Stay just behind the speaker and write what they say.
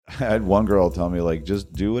had one girl tell me, like,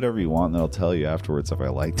 just do whatever you want and I'll tell you afterwards if I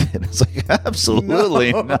liked it. It's like,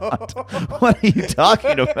 absolutely not. What are you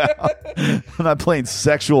talking about? I'm not playing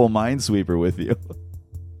sexual minesweeper with you.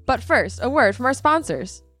 But first, a word from our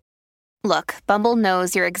sponsors. Look, Bumble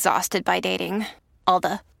knows you're exhausted by dating. All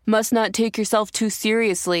the must not take yourself too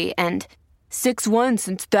seriously and 6'1"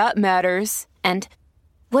 since that matters. And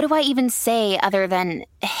what do I even say other than,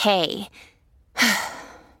 hey?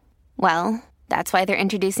 Well, that's why they're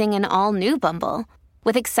introducing an all-new Bumble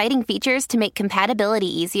with exciting features to make compatibility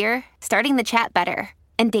easier, starting the chat better,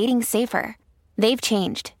 and dating safer. They've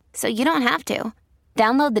changed, so you don't have to.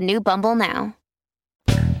 Download the new Bumble now.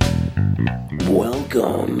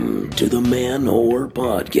 Welcome to the Man Whore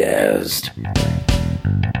Podcast.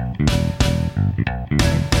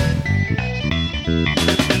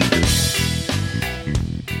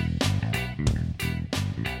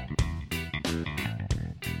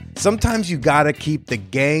 Sometimes you gotta keep the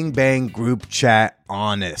gangbang group chat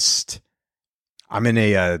honest. I'm in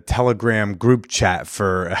a Telegram group chat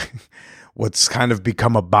for what's kind of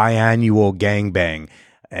become a biannual gangbang.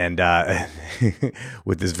 And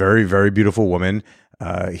with this very, very beautiful woman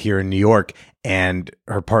here in New York, and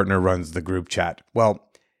her partner runs the group chat.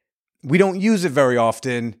 Well, we don't use it very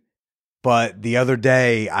often, but the other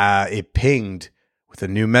day it pinged with a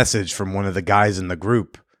new message from one of the guys in the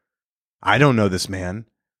group. I don't know this man.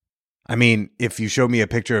 I mean, if you show me a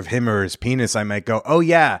picture of him or his penis, I might go, oh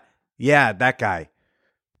yeah, that guy.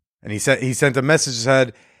 And he sent a message that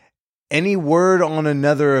said, any word on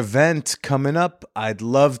another event coming up? I'd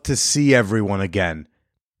love to see everyone again.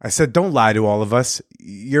 I said, don't lie to all of us.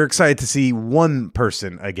 You're excited to see one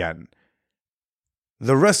person again.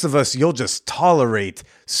 The rest of us, you'll just tolerate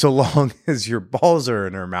so long as your balls are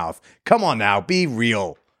in her mouth. Come on now, be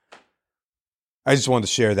real. I just wanted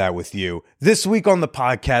to share that with you. This week on the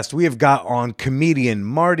podcast, we have got on comedian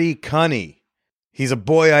Marty Cunnie. He's a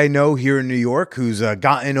boy I know here in New York who's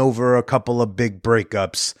gotten over a couple of big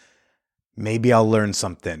breakups. Maybe I'll learn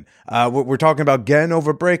something. We're talking about getting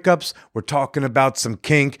over breakups. We're talking about some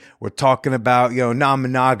kink. We're talking about,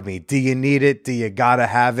 non-monogamy. Do you need it? Do you gotta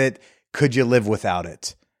have it? Could you live without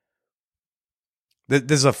it? This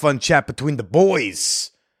is a fun chat between the boys.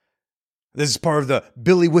 This is part of the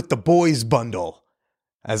Billy with the Boys bundle,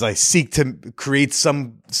 as I seek to create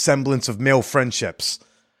some semblance of male friendships.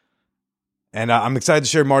 And I'm excited to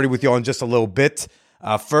share Marty with you all in just a little bit.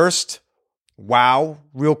 First,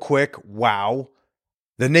 real quick, the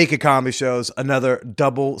Naked Comedy Shows, another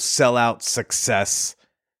double sellout success.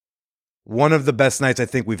 One of the best nights I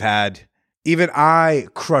think we've had. Even I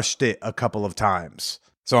crushed it a couple of times.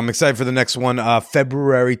 So I'm excited for the next one,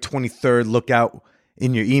 February 23rd. Look out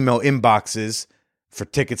in your email inboxes for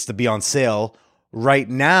tickets to be on sale. Right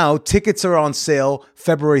now, tickets are on sale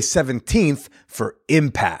February 17th for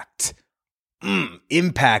Impact.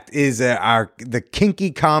 Impact is the kinky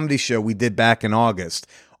comedy show we did back in August.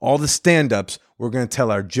 All the stand-ups, we're going to tell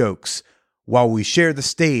our jokes while we share the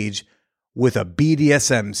stage with a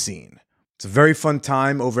BDSM scene. It's a very fun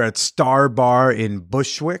time over at Star Bar in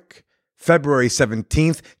Bushwick. February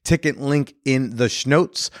 17th, ticket link in the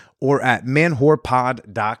schnotes or at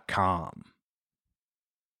manwhorepod.com.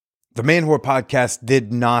 The Man Whore Podcast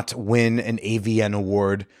did not win an AVN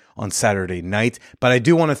award on Saturday night, but I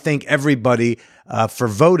do want to thank everybody for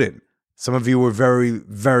voting. Some of you were very,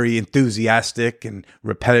 very enthusiastic and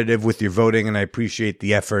repetitive with your voting, and I appreciate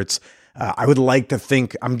the efforts. I would like to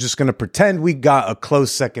think, I'm just going to pretend we got a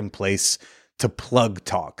close second place to Plug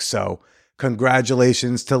Talk. So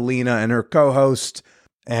congratulations to Lena and her co-host.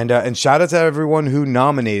 And shout out to everyone who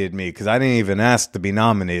nominated me, because I didn't even ask to be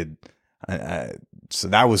nominated. So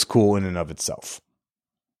that was cool in and of itself.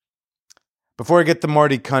 Before I get to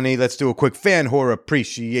Marty Cunnie, let's do a quick fan whore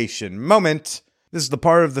appreciation moment. This is the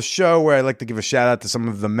part of the show where I like to give a shout out to some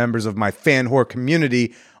of the members of my fan whore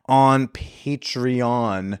community on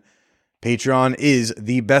Patreon. Patreon is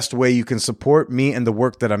the best way you can support me and the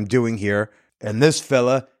work that I'm doing here. And this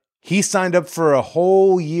fella, he signed up for a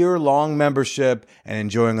whole year-long membership and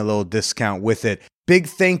enjoying a little discount with it. Big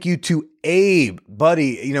thank you to Abe.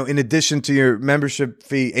 Buddy, in addition to your membership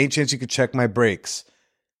fee, any chance you could check my brakes?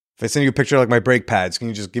 If I send you a picture of my brake pads, can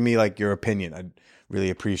you just give me your opinion? I'd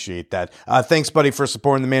really appreciate that. Thanks, buddy, for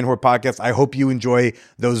supporting the Man Whore Podcast. I hope you enjoy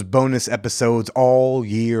those bonus episodes all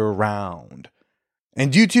year round.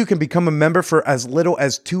 And you too can become a member for as little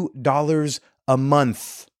as $2 a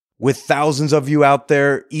month. With thousands of you out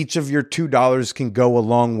there, each of your $2 can go a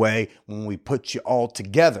long way when we put you all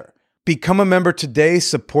together. Become a member today.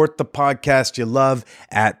 Support the podcast you love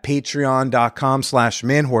at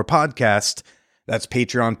patreon.com/manwhorepodcast. That's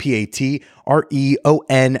Patreon,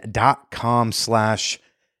 Patreon.com/manwhorepodcast.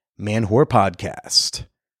 Man Whore Podcast.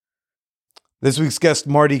 This week's guest,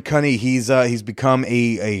 Marty Cunnie, he's become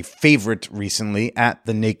a favorite recently at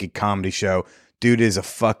the Naked Comedy Show. Dude is a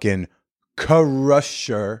fucking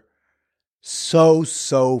crusher.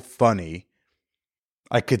 So funny.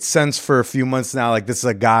 I could sense for a few months now, like, this is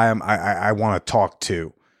a guy I want to talk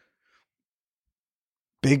to.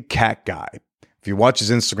 Big cat guy. If you watch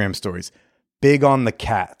his Instagram stories, big on the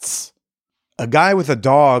cats. A guy with a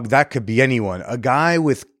dog, that could be anyone. A guy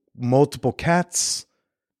with multiple cats,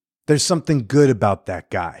 there's something good about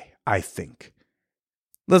that guy, I think.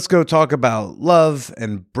 Let's go talk about love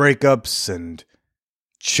and breakups and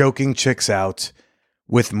choking chicks out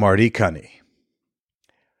with Marty Cunnie.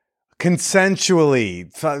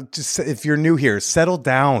 Consensually, just if you're new here, settle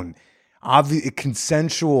down.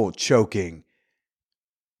 Consensual choking.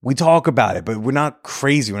 We talk about it, but we're not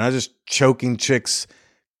crazy. We're not just choking chicks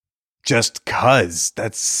just 'cause.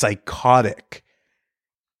 That's psychotic.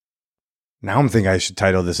 Now I'm thinking I should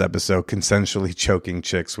title this episode "Consensually Choking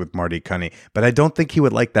Chicks with Marty Cunnie," but I don't think he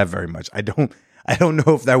would like that very much. I don't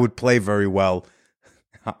know if that would play very well.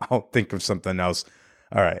 I'll think of something else.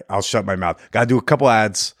 All right, I'll shut my mouth. Got to do a couple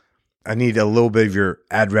ads. I need a little bit of your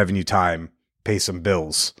ad revenue time. Pay some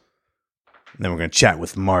bills. And then we're going to chat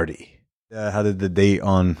with Marty. How did the date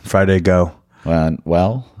on Friday go?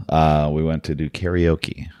 Well, we went to do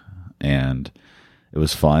karaoke, and it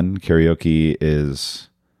was fun. Karaoke is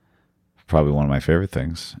probably one of my favorite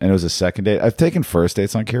things. And it was a second date. I've taken first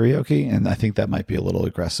dates on karaoke, and I think that might be a little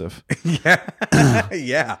aggressive.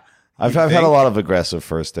 Yeah. I've had a lot of aggressive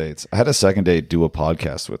first dates. I had a second date do a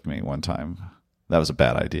podcast with me one time. That was a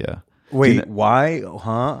bad idea. Wait, why?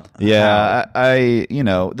 Huh? Yeah,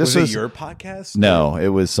 this was your podcast? No, it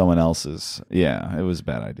was someone else's. Yeah, it was a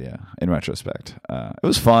bad idea in retrospect. It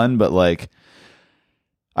was fun, but like,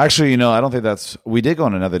 actually, I don't think we did go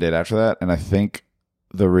on another date after that. And I think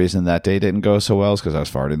the reason that date didn't go so well is because I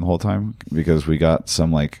was farting the whole time, because we got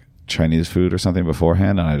some like Chinese food or something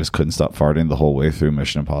beforehand, and I just couldn't stop farting the whole way through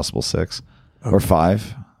Mission Impossible 6 or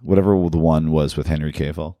 5, whatever the one was with Henry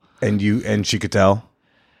Cavill. And she could tell?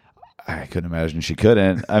 I couldn't imagine she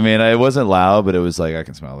couldn't. I mean, it wasn't loud, but it was like, I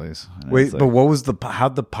can smell these. And wait, but what was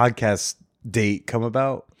how'd the podcast date come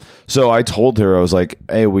about? So I told her, I was like,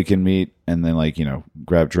 hey, we can meet and then like,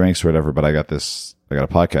 grab drinks or whatever, but I got a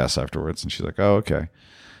podcast afterwards. And she's like, oh, okay.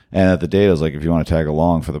 And at the date, I was like, if you want to tag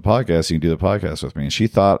along for the podcast, you can do the podcast with me. And she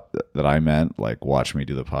thought that I meant like, watch me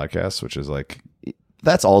do the podcast, which is like,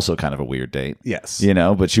 that's also kind of a weird date. Yes.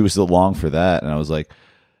 But she was along for that. And I was like,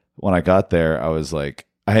 when I got there, I was like,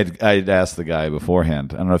 I'd asked the guy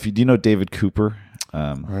beforehand. I don't know if do you know David Cooper?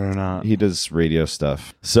 Or not. He does radio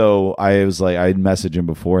stuff. So I was like, I'd message him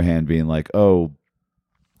beforehand being like, oh,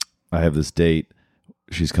 I have this date.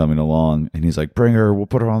 She's coming along. And he's like, bring her. We'll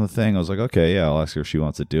put her on the thing. I was like, okay, yeah, I'll ask her if she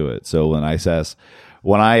wants to do it. So when I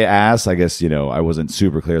asked, I guess, I wasn't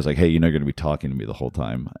super clear. I was like, hey, you're not going to be talking to me the whole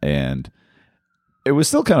time. And it was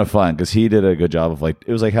still kind of fun because he did a good job of like,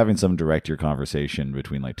 it was like having some direct your conversation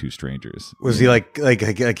between like two strangers. Was he like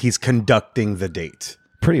he's conducting the date?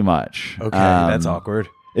 Pretty much. Okay, that's awkward.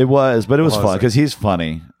 It was, but it was fun because he's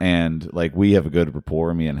funny and like we have a good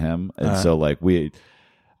rapport, me and him. And so like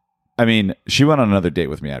she went on another date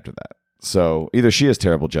with me after that. So either she has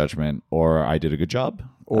terrible judgment or I did a good job.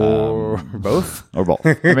 Or both? Or both.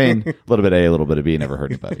 I mean, a little bit A, a little bit of B, never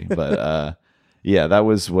hurt anybody. But yeah, that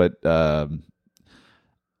was what... so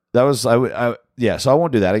I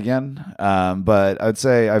won't do that again. But I'd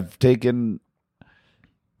say every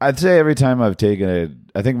time I've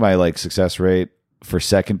taken I think my like success rate for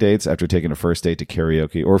second dates after taking a first date to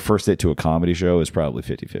karaoke or first date to a comedy show is probably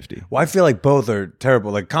 50-50. Well, I feel like both are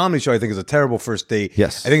terrible. Like comedy show, I think is a terrible first date.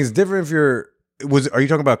 Yes. I think it's different if are you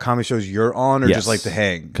talking about comedy shows you're on or yes. just like to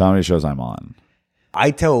hang? Comedy shows I'm on.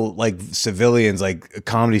 I tell like civilians like a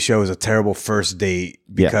comedy show is a terrible first date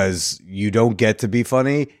because you don't get to be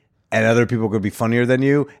funny and other people could be funnier than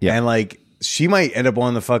you. Yeah. And like she might end up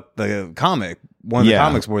wanting to fuck the comic, one of the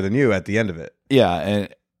comics more than you at the end of it. Yeah. And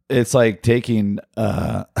it's like taking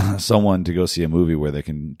someone to go see a movie where they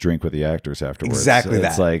can drink with the actors afterwards. Exactly that.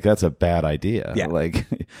 It's like, that's a bad idea. Yeah. Like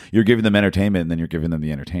you're giving them entertainment and then you're giving them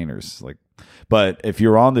the entertainers. Like, but if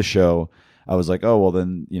you're on the show, I was like, oh, well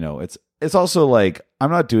then, it's also like,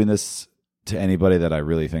 I'm not doing this to anybody that I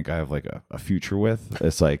really think I have like a future with.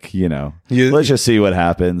 It's like, let's just see what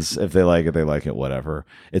happens. If they like it, whatever.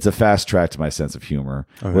 It's a fast track to my sense of humor,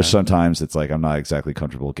 which sometimes it's like, I'm not exactly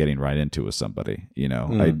comfortable getting right into with somebody,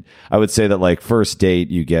 I would say that like first date,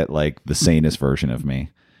 you get like the sanest version of me.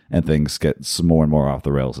 and things get some more and more off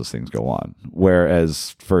the rails as things go on.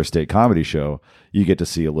 Whereas first date comedy show, you get to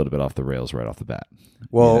see a little bit off the rails right off the bat.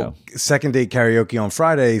 Well, second date karaoke on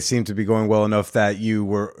Friday seemed to be going well enough that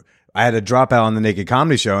I had a dropout on the Naked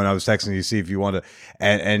Comedy Show, and I was texting you to see if you want to.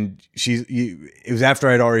 And it was after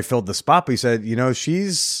I'd already filled the spot, but he said,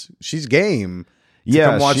 she's game. To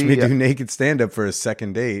come watch me do naked stand up for a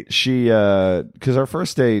second date. She, because our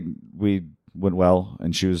first date we went well,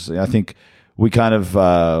 and she was. I think we kind of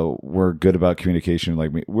were good about communication.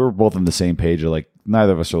 Like we were both on the same page. Of like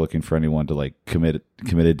neither of us are looking for anyone to like commit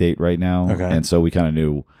a date right now, and so we kind of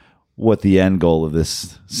knew what the end goal of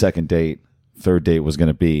this second date, third date was going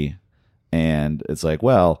to be. And it's like,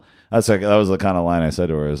 well, that was the kind of line I said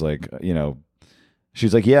to her. Is like,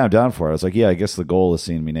 she's like, yeah, I'm down for it. I was like, yeah, I guess the goal is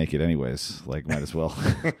seeing me naked anyways. Like, might as well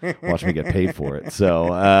watch me get paid for it. So,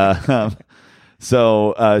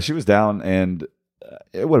 she was down, and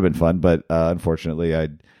it would have been fun, but unfortunately,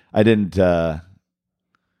 I didn't.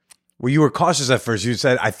 Well, you were cautious at first. You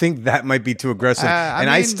said, I think that might be too aggressive.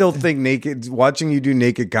 I still think watching you do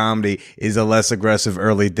naked comedy is a less aggressive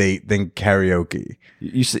early date than karaoke.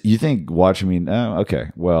 You think watching me? Oh, okay.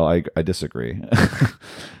 Well, I disagree.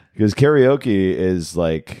 Because karaoke is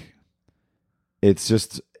like, it's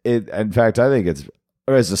just, in fact, I think it's,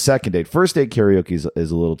 or as a second date. First date karaoke is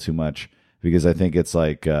a little too much, because I think it's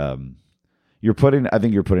like, you're putting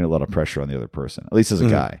a lot of pressure on the other person, at least as a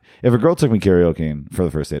guy. If a girl took me karaokeing for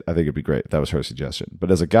the first date, I think it'd be great. That was her suggestion.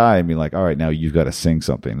 But as a guy, I mean, like, all right, now you've got to sing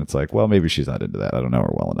something. It's like, well, maybe she's not into that. I don't know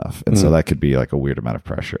her well enough. And so that could be like a weird amount of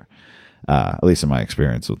pressure, at least in my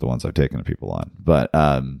experience with the ones I've taken to people on. But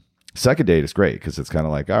second date is great, because it's kind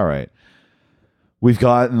of like, all right, we've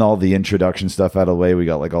gotten all the introduction stuff out of the way. We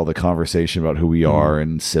got like all the conversation about who we are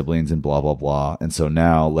and siblings and blah, blah, blah. And so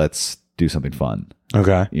now let's do something fun.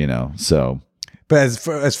 Okay. So... But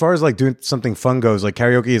as far as like doing something fun goes, like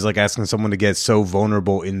karaoke is like asking someone to get so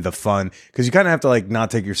vulnerable in the fun, because you kind of have to like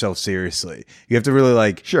not take yourself seriously. You have to really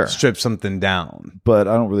like strip something down. But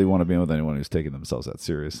I don't really want to be with anyone who's taking themselves that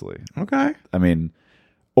seriously. Okay. I mean,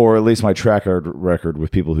 or at least my track record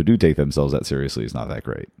with people who do take themselves that seriously is not that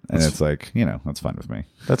great. And it's like, that's fine with me.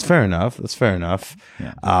 That's fair enough.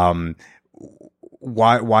 Yeah.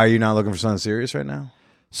 Why are you not looking for something serious right now?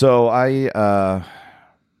 So I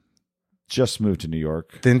just moved to New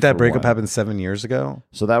York. Didn't that breakup happen 7 years ago?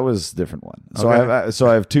 So that was a different one. So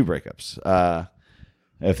I have two breakups.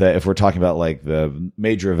 If we're talking about like the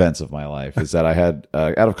major events of my life, is that I had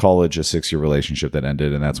out of college a 6-year relationship that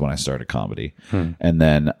ended, and that's when I started comedy. And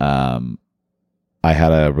then I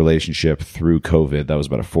had a relationship through COVID that was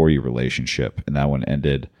about a 4-year relationship, and that one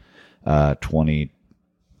ended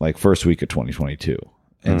first week of 2022.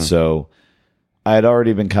 And so I had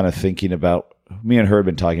already been kind of thinking about, me and her had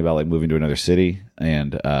been talking about like moving to another city,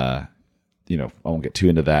 and I won't get too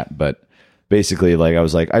into that, but basically like I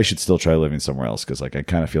was like, I should still try living somewhere else, because like I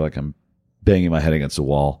kind of feel like I'm banging my head against a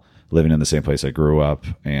wall living in the same place I grew up,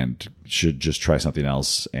 and should just try something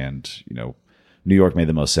else. And New York made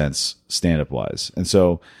the most sense stand-up wise. And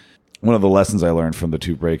so one of the lessons I learned from the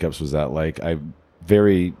two breakups was that like I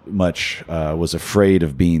very much was afraid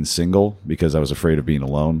of being single, because I was afraid of being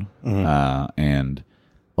alone, and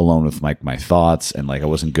alone with my thoughts, and like I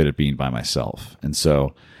wasn't good at being by myself. And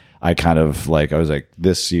so I kind of like, I was like,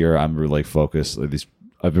 this year I'm really focused,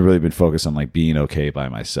 I've really been focused on like being okay by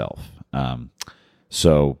myself.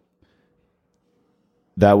 So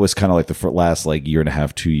that was kind of like the last like year and a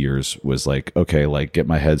half, 2 years was like, okay, like get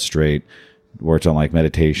my head straight, worked on like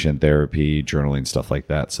meditation, therapy, journaling, stuff like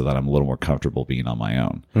that, so that I'm a little more comfortable being on my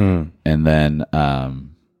own. And then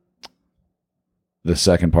the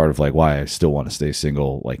second part of like why I still want to stay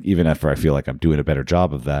single, like even after I feel like I'm doing a better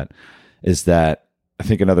job of that, is that I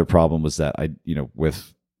think another problem was that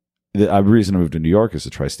with the reason I moved to New York is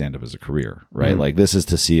to try stand up as a career, right? Like this is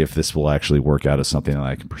to see if this will actually work out as something that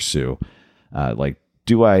I can pursue. Like,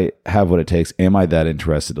 do I have what it takes? Am I that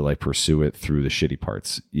interested to like pursue it through the shitty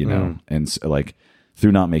parts, and like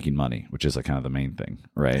through not making money, which is like kind of the main thing,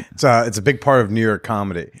 right? It's a big part of New York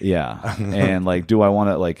comedy. Yeah. And like, do I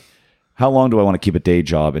want to like, how long do I want to keep a day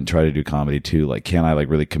job and try to do comedy too? Like, can I like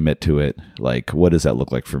really commit to it? Like, what does that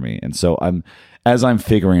look like for me? And so as I'm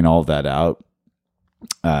figuring all of that out,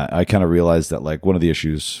 I kind of realized that like one of the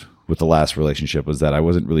issues with the last relationship was that I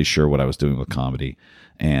wasn't really sure what I was doing with comedy.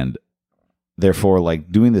 And therefore,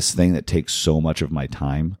 like doing this thing that takes so much of my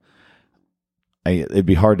time, it'd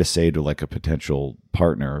be hard to say to like a potential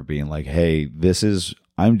partner being like, hey,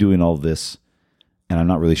 I'm doing all this and I'm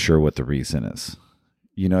not really sure what the reason is.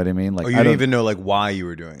 You know what I mean? Like, you didn't even know like why you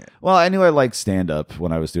were doing it. Well, I knew I liked stand up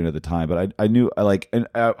when I was doing it at the time, but I knew I like, and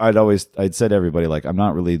I'd said to everybody like, I'm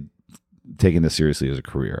not really taking this seriously as a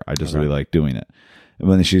career. I just really like doing it. And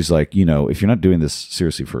when she's like, you know, if you're not doing this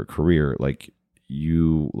seriously for a career, like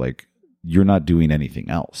you're not doing anything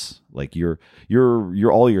else. Like you're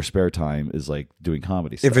all your spare time is like doing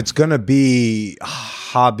comedy stuff. If it's going to be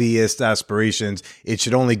hobbyist aspirations, it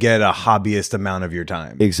should only get a hobbyist amount of your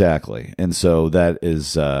time. Exactly. And so that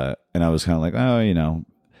is, and I was kind of like, oh, you know,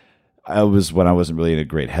 I wasn't really in a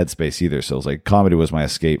great headspace either. So it was like comedy was my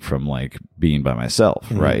escape from like being by myself.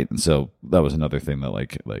 Mm-hmm. Right. And so that was another thing that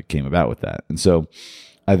like came about with that. And so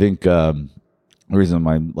I think, the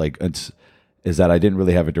reason is that I didn't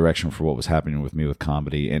really have a direction for what was happening with me with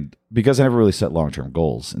comedy, and because I never really set long-term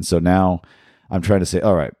goals. And so now I'm trying to say,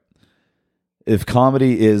 all right, if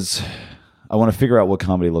comedy is, I want to figure out what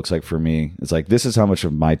comedy looks like for me. It's like, this is how much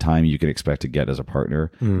of my time you can expect to get as a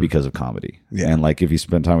partner because of comedy. Yeah. And like, if you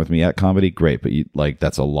spend time with me at comedy, great. But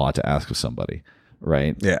that's a lot to ask of somebody.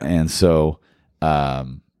 Right. Yeah. And so,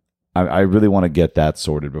 I really want to get that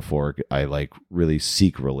sorted before I like really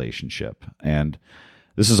seek a relationship. And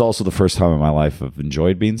this is also the first time in my life I've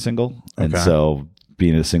enjoyed being single. And so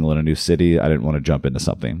being a single in a new city, I didn't want to jump into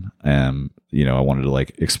something. You know, I wanted to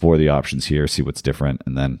like explore the options here, see what's different,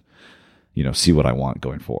 and then, you know, see what I want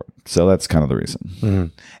going forward. So that's kind of the reason. Mm-hmm.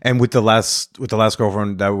 And with the last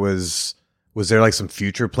girlfriend, that was there like some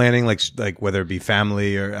future planning, like whether it be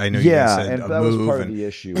family or, I know you said and a that move, was part of the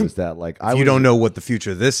issue is that like you don't know what the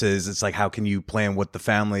future this is. It's like, how can you plan what the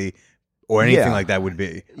family or anything like that would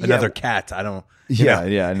be? Another cat. I don't.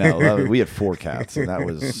 No. We had 4 cats, and that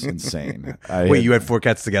was insane. You had 4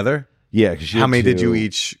 cats together? Yeah. Because how many did you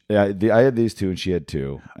each? Yeah, I had these 2, and she had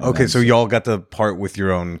 2. Okay, so y'all got to part with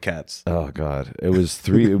your own cats. Oh God, it was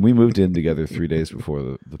 3. We moved in together 3 days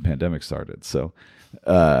before the pandemic started. So,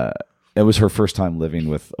 it was her first time living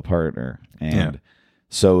with a partner, and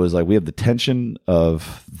so it was like we have the tension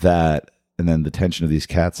of that. And then the tension of these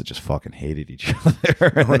cats that just fucking hated each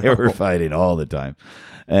other. They were fighting all the time.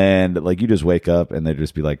 And like you just wake up and there'd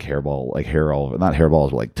just be like hair all over, not hairballs,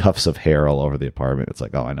 but like tufts of hair all over the apartment. It's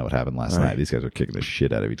like, oh, I know what happened last night. These guys were kicking the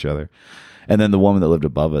shit out of each other. And then the woman that lived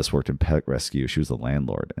above us worked in pet rescue. She was the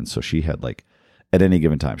landlord. And so she had like, at any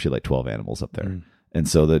given time, she had like 12 animals up there. And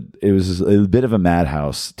so it was a bit of a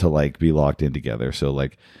madhouse to like be locked in together. So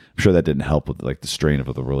like, I'm sure that didn't help with like the strain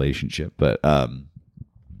of the relationship. But,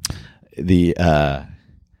 the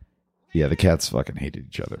cats fucking hated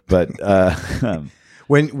each other. But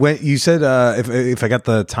when you said if I got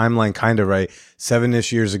the timeline kind of right,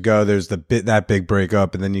 7-ish years ago there's that big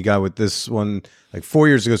breakup, and then you got with this one like 4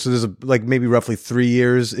 years ago. So there's like maybe roughly 3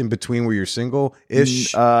 years in between where you're single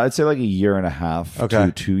ish. I'd say like a year and a half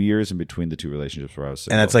to 2 years in between the 2 relationships where I was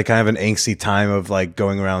single. And it's like kind of an angsty time of like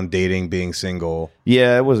going around dating, being single.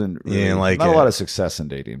 Yeah, it wasn't really, not a lot of success in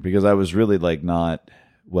dating because I was really like not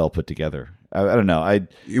well put together. I don't know.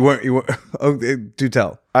 You weren't. Oh, do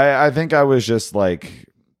tell. I think I was just like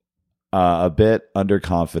a bit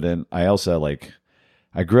underconfident. I also like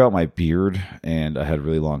I grew out my beard and I had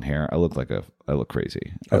really long hair. I look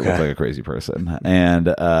crazy. I look like a crazy person. And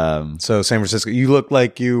so San Francisco, you look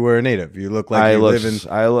like you were a native. You look like live in.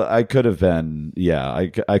 I could have been. Yeah,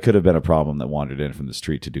 I could have been a problem that wandered in from the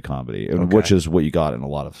street to do comedy, which is what you got in a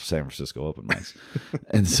lot of San Francisco open mics.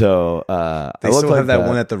 And so they still have that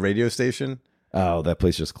one at the radio station. Oh, that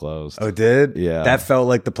place just closed. Oh, it did? Yeah. That felt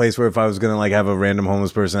like the place where if I was going to like have a random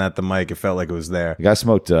homeless person at the mic, it felt like it was there. The guy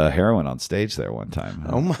smoked heroin on stage there one time.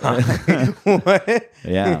 Oh, my. What?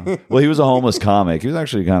 Yeah. Well, he was a homeless comic. He was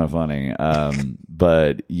actually kind of funny.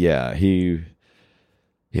 But yeah, he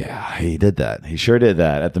did that. He sure did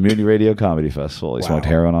that at the Mutiny Radio Comedy Festival. He smoked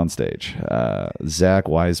heroin on stage. Zach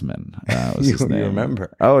Wiseman was his name. You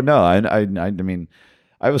remember? Oh, no. I mean...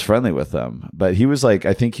 I was friendly with them, but he was like,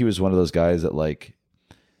 I think he was one of those guys that like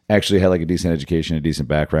actually had like a decent education, a decent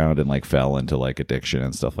background, and like fell into like addiction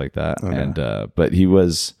and stuff like that. Okay. And but he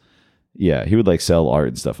was, he would like sell art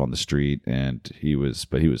and stuff on the street, and he was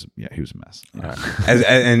a mess. Yeah.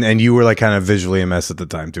 And you were like kind of visually a mess at the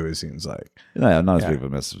time too. It seems like not as big of a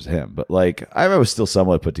mess as him, but like I was still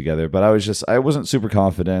somewhat put together. But I wasn't super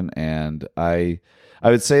confident, and I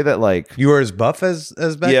would say that like you were as buff as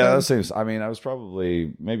back then? I was saying. I mean, I was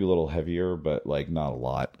probably maybe a little heavier, but like not a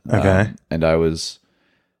lot. Okay, and I was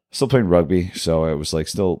still playing rugby, so I was like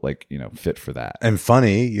still like fit for that. And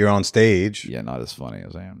funny, you're on stage. Yeah, not as funny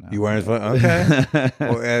as I am now. You weren't as funny. Okay,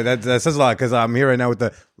 well, that says a lot because I'm here right now with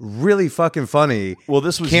the really fucking funny. Well,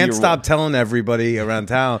 this was can't stop telling everybody around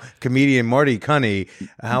town. Comedian Marty Cunnie.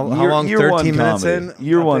 How long? 13 minutes in.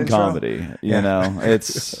 Year one comedy. You know,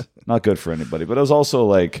 it's. Not good for anybody, but it was also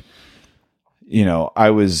like,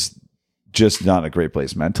 I was just not in a great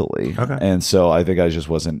place mentally. Okay. And so I think I just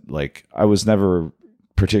wasn't like, I was never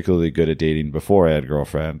particularly good at dating before I had a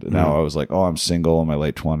girlfriend. And now I was like, oh, I'm single in my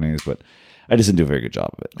late 20s, but I just didn't do a very good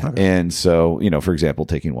job of it. Okay. And so, for example,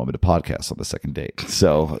 taking a woman to podcast on the second date.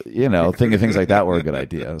 So, thinking things like that were a good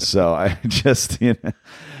idea. So I just,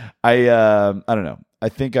 I don't know. I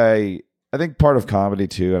think part of comedy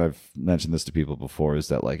too, and I've mentioned this to people before, is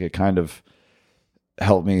that like it kind of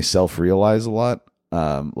helped me self-realize a lot.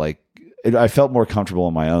 I felt more comfortable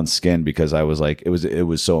in my own skin because I was like, it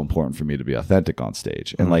was so important for me to be authentic on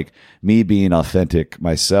stage. And like me being authentic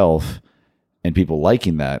myself and people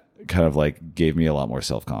liking that kind of like gave me a lot more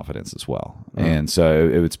self-confidence as well. And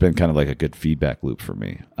so it's been kind of like a good feedback loop for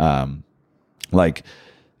me.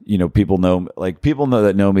 People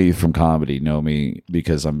know me from comedy know me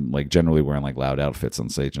because I'm like generally wearing like loud outfits on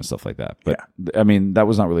stage and stuff like that. But I mean, that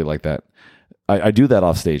was not really like that. I do that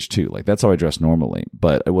off stage too. Like that's how I dress normally,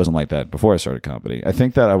 but it wasn't like that before I started comedy. I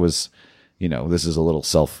think that I was, this is a little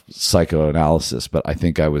psychoanalysis, but I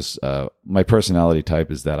think I was, my personality type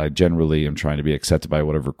is that I generally am trying to be accepted by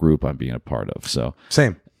whatever group I'm being a part of. So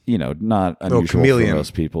same, not unusual for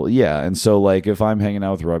most people. Yeah. And so like, if I'm hanging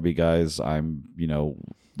out with rugby guys, I'm,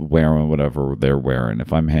 wearing whatever they're wearing.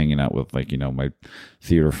 If I'm hanging out with like, my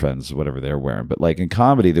theater friends, whatever they're wearing. But like in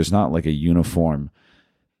comedy, there's not like a uniform.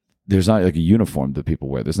 There's not like a uniform that people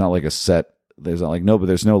wear. There's not like a set. There's not like but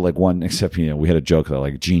there's no like one, except, we had a joke that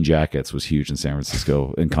like jean jackets was huge in San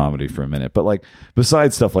Francisco in comedy for a minute. But like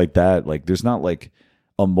besides stuff like that, like there's not like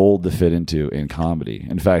a mold to fit into in comedy.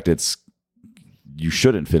 In fact, you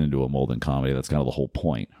shouldn't fit into a mold in comedy. That's kind of the whole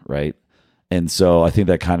point. Right. And so I think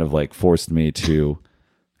that kind of like forced me to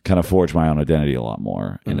kind of forge my own identity a lot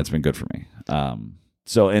more. And it's been good for me.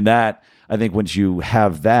 So in that, I think once you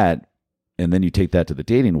have that, and then you take that to the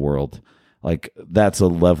dating world, like that's a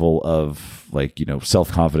level of like,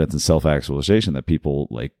 self-confidence and self-actualization that people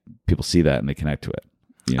see that and they connect to it.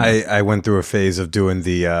 I went through a phase of doing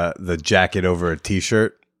the jacket over a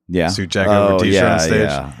t-shirt. Yeah. Suit jacket over t-shirt on stage.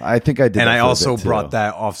 Yeah. I think I did. And I also brought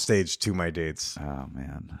that off stage to my dates. Oh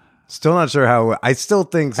man. Still not sure how. I still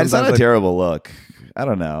think it's not a terrible look. I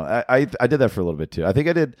don't know. I did that for a little bit too. I think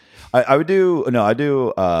I did. I do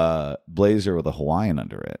blazer with a Hawaiian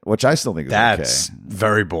under it, which I still think is that's okay.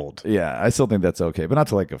 Very bold. Yeah, I still think that's okay, but not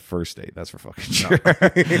to like a first date. That's for fucking sure.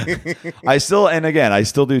 I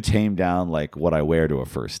still do tame down like what I wear to a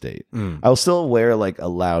first date. I'll still wear like a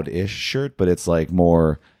loud-ish shirt, but it's like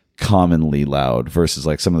more commonly loud versus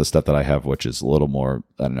like some of the stuff that I have, which is a little more,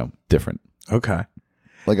 I don't know, different. Okay.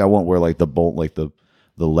 Like I won't wear like the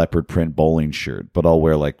leopard print bowling shirt, but I'll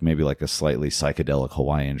wear like maybe like a slightly psychedelic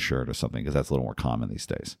Hawaiian shirt or something because that's a little more common these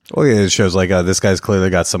days. Well, yeah, it shows like this guy's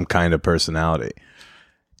clearly got some kind of personality.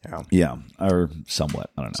 Yeah, or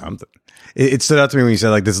somewhat. I don't know. Something. It stood out to me when you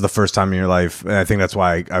said like this is the first time in your life, and I think that's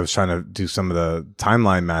why I was trying to do some of the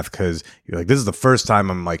timeline math because you're like this is the first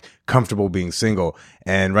time I'm like comfortable being single,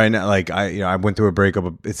 and right now like I went through a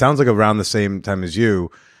breakup. It sounds like around the same time as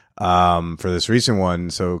you. For this recent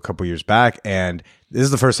one, so a couple years back, and this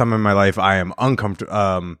is the first time in my life I am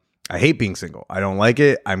uncomfortable. I hate being single. I don't like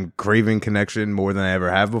it. I'm craving connection more than I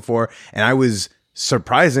ever have before, and I was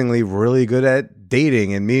surprisingly really good at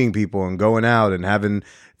dating and meeting people and going out and having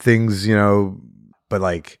things, but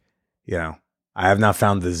like, I have not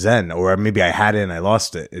found the zen, or maybe I had it and I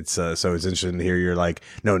lost it. It's so it's interesting to hear you're like,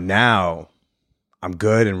 no, now I'm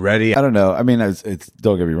good and ready. I don't know. I mean, it's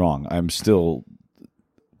don't get me wrong. I'm still.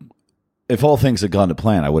 If all things had gone to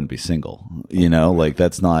plan, I wouldn't be single. Like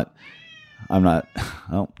that's not. I'm not.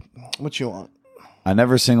 Oh, what you want? I'm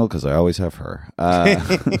never single because I always have her.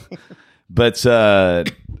 But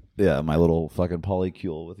yeah, my little fucking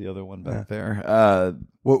polycule with the other one back there.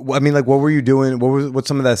 What were you doing? What's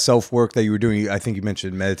some of that self work that you were doing? I think you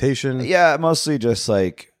mentioned meditation. Yeah, mostly just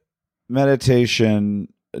like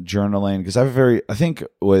meditation, journaling. Because I think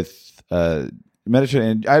with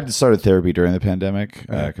meditation, I had started therapy during the pandemic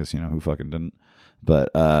because who fucking didn't.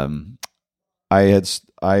 But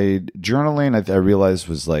journaling. I realized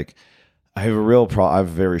was like I have I have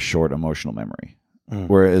a very short emotional memory.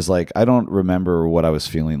 Whereas like I don't remember what I was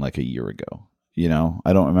feeling like a year ago.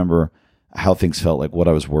 I don't remember how things felt, like what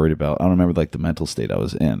I was worried about. I don't remember like the mental state I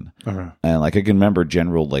was in. And like I can remember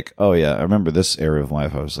general like, oh yeah, I remember this area of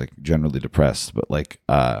life I was like generally depressed, but like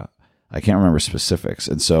I can't remember specifics.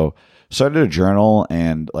 And so started a journal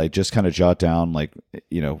and like just kind of jot down like,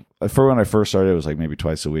 for when I first started it was like maybe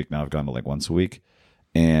twice a week. Now I've gone to like once a week.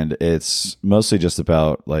 And it's mostly just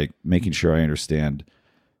about like making sure I understand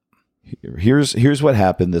here's what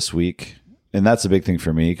happened this week. and that's a big thing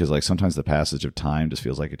for me, because like sometimes the passage of time just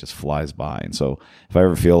feels like it just flies by. And so if I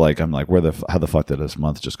ever feel like I'm like, how the fuck did this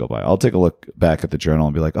month just go by? I'll take a look back at the journal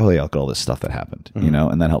and be like, oh yeah, look at all this stuff that happened, you know,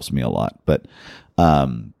 and that helps me a lot. But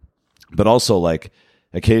also like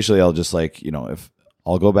occasionally I'll just like, you know, if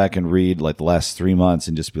I'll go back and read like the last 3 months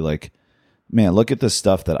and just be like, man, look at this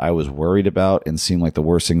stuff that I was worried about and seemed like the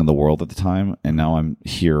worst thing in the world at the time. And now I'm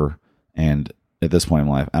here. And at this point in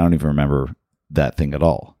life, I don't even remember that thing at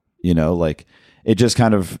all. You know, like it just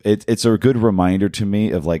kind of, it's a good reminder to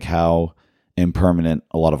me of like how impermanent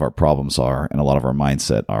a lot of our problems are, and a lot of our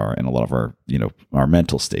mindset are, and a lot of our, you know, our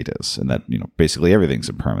mental state is, and that, you know, basically everything's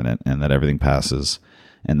impermanent, and that everything passes,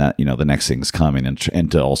 and that, you know, the next thing's coming,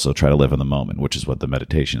 and to also try to live in the moment, which is what the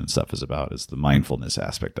meditation and stuff is about, is the mindfulness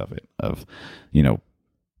aspect of it, of, you know,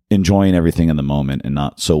 enjoying everything in the moment and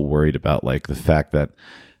not so worried about like the fact that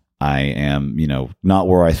I am, you know, not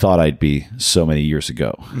where I thought I'd be so many years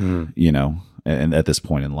ago, you know, and at this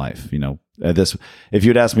point in life, you know, if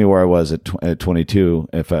you'd asked me where I was at 22,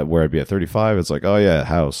 where I'd be at 35, it's like, oh yeah,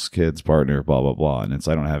 house, kids, partner, blah, blah, blah. And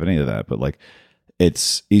I don't have any of that, but like,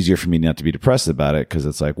 it's easier for me not to be depressed about it, because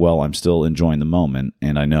it's like, well, I'm still enjoying the moment,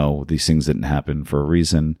 and I know these things didn't happen for a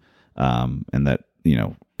reason, and that, you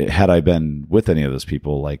know, had I been with any of those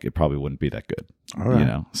people, like it probably wouldn't be that good, you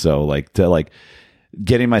know. So like to like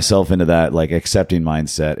getting myself into that like accepting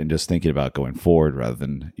mindset and just thinking about going forward rather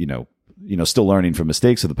than you know still learning from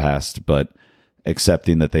mistakes of the past, but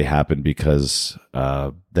accepting that they happened because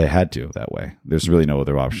they had to that way. There's really no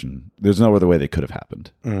other option. There's no other way they could have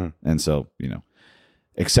happened, and so you know.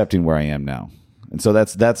 Accepting where I am now. And so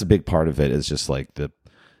that's a big part of it, is just like the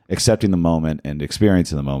accepting the moment and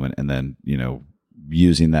experiencing the moment, and then, you know,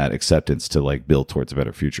 using that acceptance to like build towards a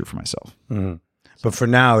better future for myself. But for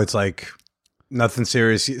now, it's like nothing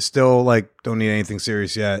serious. Still like don't need anything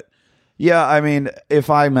serious yet. Yeah. I mean, if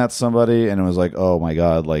I met somebody and it was like, oh my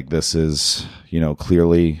God, like this is, you know,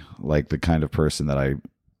 clearly like the kind of person that I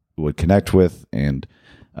would connect with, and,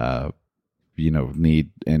 you know,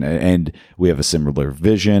 need, and we have a similar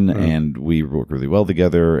vision, and we work really well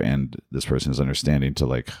together, and this person is understanding to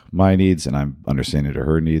like my needs, and I'm understanding to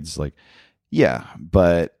her needs, like, yeah,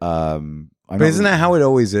 but isn't that how it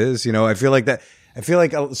always is? You know, I feel like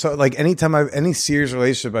so like anytime any serious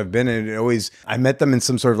relationship I've been in, I met them in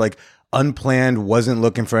some sort of like unplanned, wasn't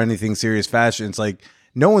looking for anything serious fashion. It's like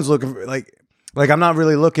no one's looking for like I'm not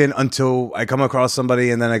really looking until I come across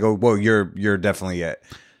somebody, and then I go, whoa, you're definitely it.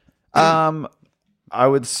 I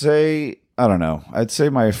would say, I don't know. I'd say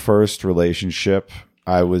my first relationship,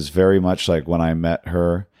 I was very much like when I met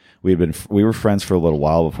her, we were friends for a little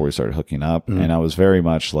while before we started hooking up. And I was very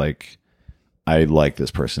much like, I like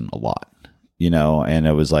this person a lot, you know? And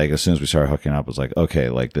it was like, as soon as we started hooking up, it was like, okay,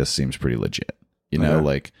 like this seems pretty legit, you know,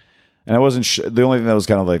 like, and I wasn't the only thing that was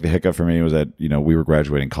kind of like the hiccup for me was that, you know, we were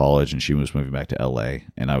graduating college and she was moving back to LA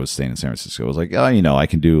and I was staying in San Francisco. I was like, oh, you know, I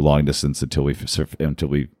can do long distance until we,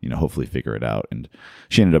 you know, hopefully figure it out. And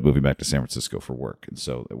she ended up moving back to San Francisco for work. And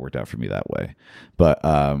so it worked out for me that way. But,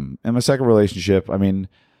 and my second relationship, I mean,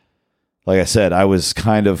 like I said, I was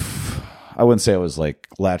kind of, I wouldn't say I was like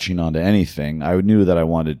latching onto anything. I knew that I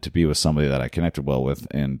wanted to be with somebody that I connected well with.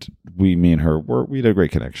 And me and her, we had a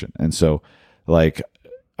great connection. And so like,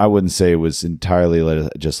 I wouldn't say it was entirely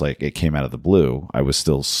just like it came out of the blue. I was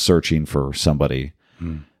still searching for somebody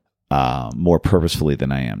more purposefully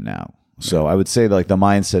than I am now. So I would say like the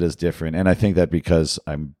mindset is different. And I think that because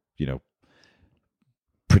I'm, you know,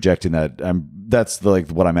 projecting that that's like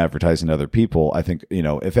what I'm advertising to other people. I think, you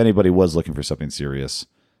know, if anybody was looking for something serious,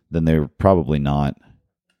 then they're probably not,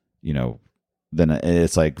 you know, then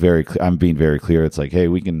it's like I'm being very clear. It's like, hey,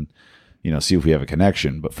 we can, you know, see if we have a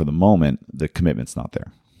connection. But for the moment, the commitment's not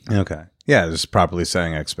there. Okay. Yeah, just properly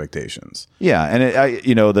setting expectations. Yeah, and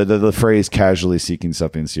you know the phrase "casually seeking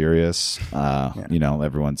something serious." You know,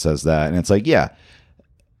 everyone says that, and it's like, yeah,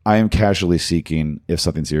 I am casually seeking if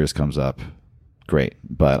something serious comes up. Great,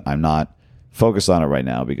 but I'm not focused on it right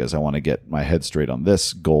now because I want to get my head straight on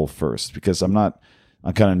this goal first. Because I'm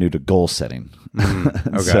kind of new to goal setting,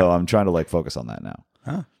 so I'm trying to like focus on that now.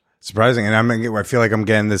 Huh. Surprising, and I feel like I'm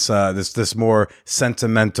getting this more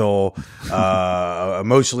sentimental,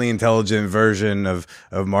 emotionally intelligent version of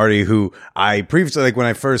Marty, who I previously, like when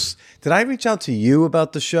I first, did I reach out to you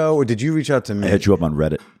about the show, or did you reach out to me? I hit you up on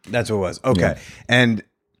Reddit. That's what it was. Okay, yeah. And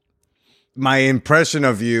my impression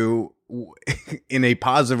of you in a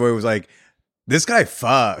positive way was like, this guy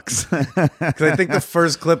fucks. Because I think the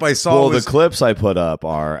first clip I saw the clips I put up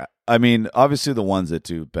are, I mean, obviously the ones that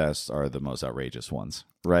do best are the most outrageous ones,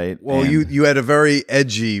 right? Well, you had a very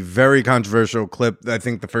edgy, very controversial clip. I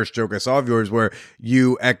think the first joke I saw of yours where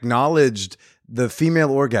you acknowledged the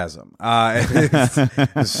female orgasm.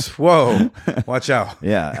 Whoa, watch out.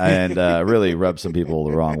 Yeah, and really rub some people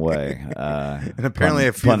the wrong way. And apparently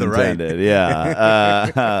I feel the right.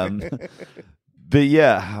 Yeah. But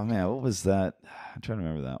yeah, oh man, what was that? I'm trying to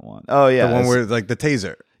remember that one. Oh yeah, the one where like the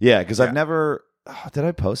taser. Yeah, because I've never. Oh, did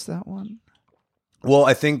I post that one? Well,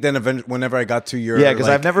 I think then whenever I got to your because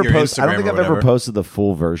I've never your posted. I don't Instagram think or I've ever whatever. posted the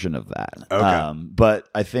full version of that. Okay. But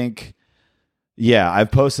I think,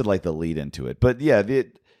 I've posted like the lead into it. But yeah,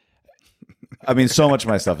 I mean, so much of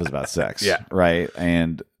my stuff is about sex. Yeah. Right.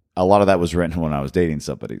 And a lot of that was written when I was dating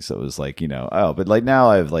somebody. So it was like, but like now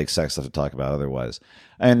I have like sex stuff to talk about otherwise.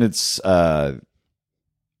 And it's, I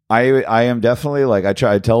am definitely like,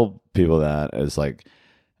 I tell people that it's like,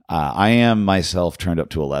 I am myself turned up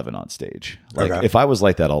to 11 on stage. Like if I was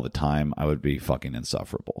like that all the time, I would be fucking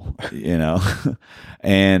insufferable,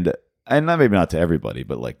 and not maybe not to everybody,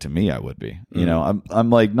 but like to me, I would be, I'm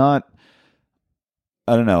like not,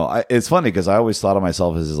 I don't know. It's funny because I always thought of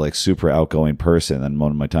myself as this like super outgoing person. And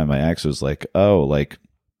one of my time, my ex was like, oh, like,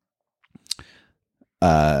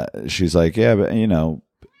 she's like, yeah, but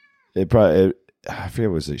it probably, I forget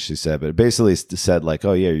what she said, but it basically said like,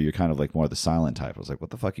 oh yeah, you're kind of like more the silent type. I was like, what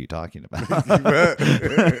the fuck are you talking about?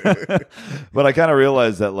 But I kind of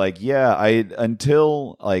realized that like,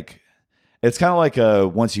 until like, it's kind of like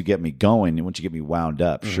once you get me going, once you get me wound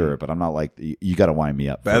up, sure. But I'm not like, you got to wind me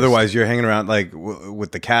up. But otherwise you're hanging around like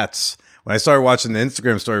with the cats. When I started watching the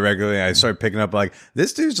Instagram story regularly, I started picking up like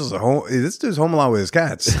this dude's home alone with his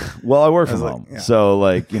cats. Well, I work from home, so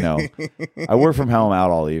like I work from home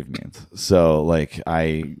out all evenings. So like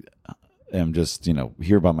I am just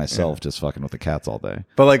here by myself, just fucking with the cats all day.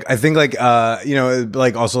 But like I think like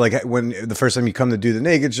like also like when the first time you come to do the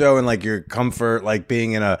naked show and like your comfort like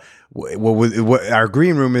being in what our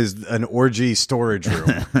green room is an orgy storage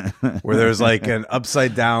room where there's like an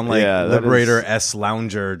upside down like Liberator S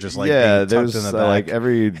lounger just like being tucked in the back. Like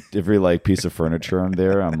every like piece of furniture in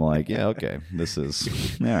there, I'm like, yeah, okay, this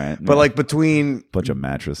is all right. But like between bunch of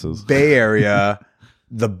mattresses, Bay Area,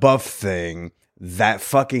 the buff thing, that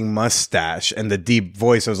fucking mustache and the deep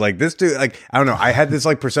voice, I was like, this dude, like, I don't know. I had this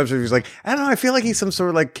like perception. He was like, I don't know. I feel like he's some sort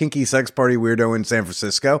of like kinky sex party weirdo in San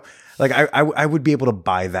Francisco. Like I would be able to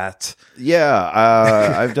buy that.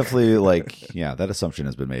 Yeah. I've definitely that assumption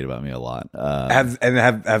has been made about me a lot. Have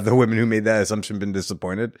the women who made that assumption been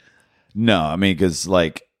disappointed? No, I mean, cause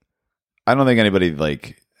like, I don't think anybody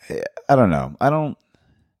like, I don't know. I don't.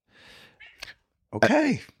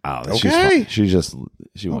 Okay. Okay.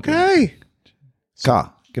 She won't. Okay.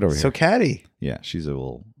 Ka, get over here. So catty. Yeah, she's a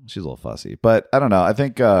little fussy, but I don't know. I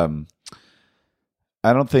think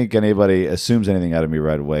I don't think anybody assumes anything out of me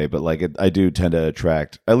right away, but like I do tend to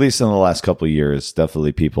attract, at least in the last couple of years,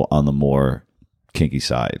 definitely people on the more kinky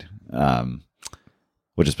side,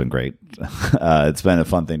 which has been great. It's been a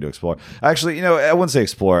fun thing to explore. Actually, I wouldn't say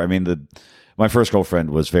explore. I mean, my first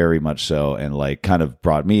girlfriend was very much so, and like kind of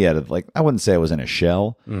brought me out of like, I wouldn't say I was in a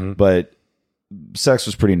shell, but sex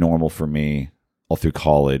was pretty normal for me all through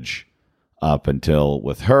college up until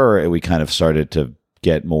with her, we kind of started to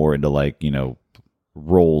get more into like,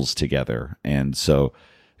 roles together. And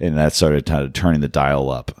that started kind of turning the dial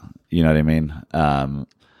up, you know what I mean? And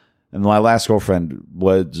my last girlfriend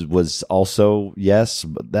was also, yes,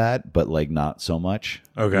 but like not so much.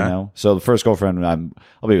 Okay. So the first girlfriend,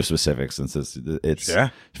 I'll be specific since it's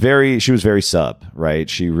very, she was very sub, right?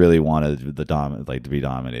 She really wanted to be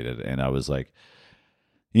dominated. And I was like,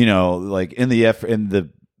 like in the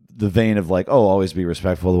vein of like, oh, always be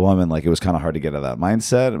respectful of the woman. Like it was kind of hard to get out of that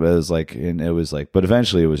mindset. But it was like, but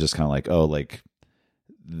eventually it was just kind of like, oh, like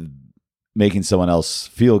making someone else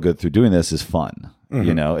feel good through doing this is fun.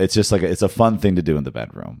 It's just like, it's a fun thing to do in the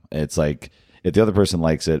bedroom. It's like, if the other person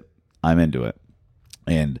likes it, I'm into it.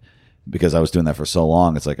 And because I was doing that for so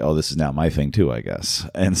long, it's like, oh, this is now my thing too, I guess.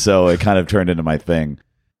 And so it kind of turned into my thing.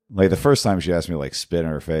 Like the first time she asked me to like spit in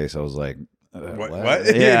her face, I was like,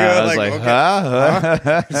 what? Yeah, I was like,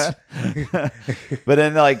 huh? But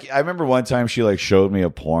then like I remember one time she like showed me a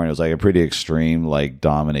porn. It was like a pretty extreme like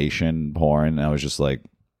domination porn, and I was just like,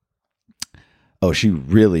 oh, she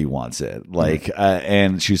really wants it. Like,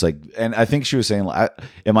 and she's like, and I think she was saying,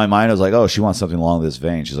 in my mind, I was like, oh, she wants something along this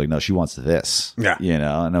vein. She's like, no, she wants this. Yeah,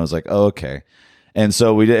 and I was like, oh, okay. And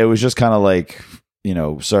so it was just kind of like,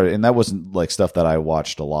 started, and that wasn't like stuff that I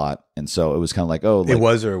watched a lot. And so it was kind of like, oh, like, it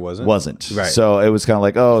was or it wasn't? Wasn't. Right. So it was kind of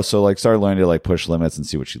like, oh, so like started learning to like push limits and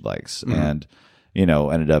see what she likes. And,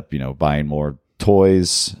 ended up, buying more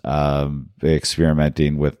toys,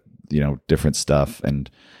 experimenting with, different stuff. And,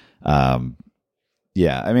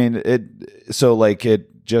 yeah, I mean, it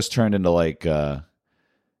just turned into like,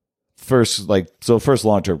 first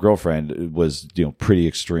long-term girlfriend was, pretty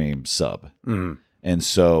extreme sub. And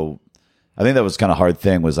so I think that was kind of hard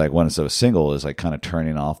thing was like, when I was single, is like kind of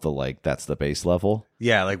turning off the, like, that's the base level.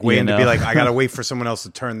 Yeah. Like waiting to be like, I got to wait for someone else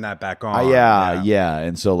to turn that back on. Yeah.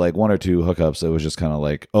 And so like 1 or 2 hookups, it was just kind of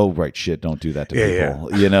like, oh, right. Shit. Don't do that to people,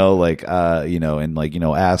 and like,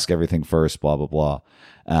 ask everything first, blah, blah, blah.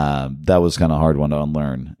 That was kind of a hard one to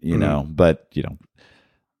unlearn, but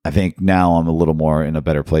I think now I'm a little more in a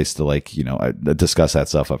better place to like, discuss that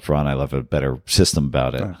stuff up front. I have a better system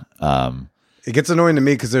about it. It gets annoying to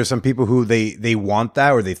me because there's some people who they want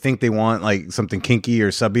that, or they think they want like something kinky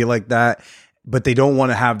or subby like that, but they don't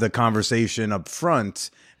want to have the conversation up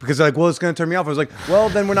front because they're like, well, it's going to turn me off. I was like, well,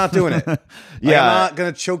 then we're not doing it. I'm not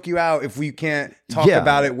going to choke you out if we can't talk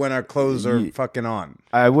about it when our clothes are fucking on.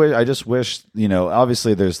 I just wish,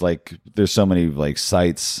 obviously there's so many like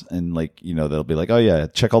sites and like, they'll be like, oh yeah,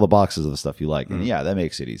 check all the boxes of the stuff you like. And yeah, that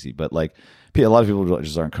makes it easy. But like a lot of people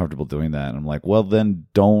just aren't comfortable doing that. And I'm like, well, then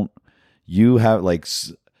you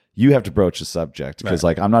have to broach the subject because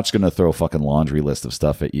like I'm not just going to throw a fucking laundry list of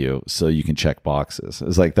stuff at you so you can check boxes.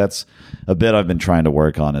 It's like that's a bit I've been trying to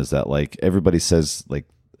work on, is that like everybody says like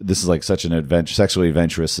this is like such an sexually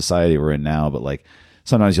adventurous society we're in now, but like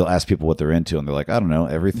sometimes you'll ask people what they're into and they're like, I don't know,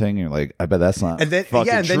 everything. And you're like, I bet that's not fucking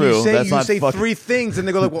then true. you say 3 things and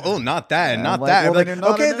they go like, well, oh, not that and not that. Well, I'm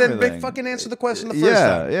like, okay, then big fucking answer the question the first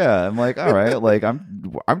time. Yeah. I'm like, all right, like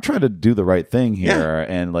I'm trying to do the right thing here,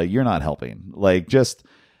 and like you're not helping. Like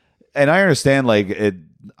and I understand like it.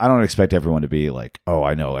 I don't expect everyone to be like, oh,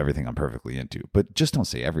 I know everything I'm perfectly into, but just don't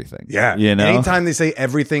say everything. Yeah. Anytime they say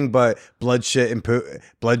everything but blood shit and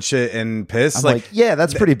piss, I'm like, yeah,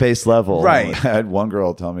 that's pretty base level. Right. Like, I had one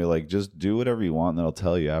girl tell me like, just do whatever you want and then I'll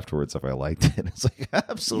tell you afterwards if I liked it. It's like,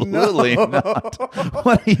 absolutely not.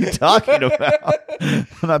 What are you talking about? I'm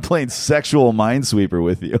not playing sexual minesweeper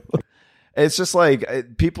with you. It's just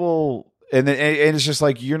like people... And it's just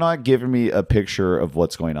like, you're not giving me a picture of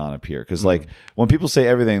what's going on up here. Because like when people say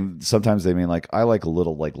everything, sometimes they mean like, I like a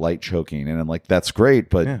little like light choking. And I'm like, that's great,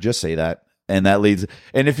 but just say that. And that leads.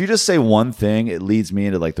 And if you just say one thing, it leads me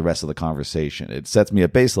into like the rest of the conversation. It sets me a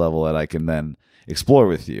base level that I can then explore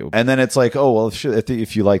with you. And then it's like, oh, well,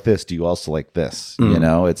 if you like this, do you also like this?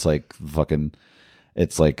 It's like fucking,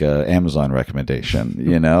 it's like a Amazon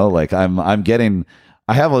recommendation, like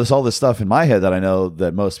I have all this stuff in my head that I know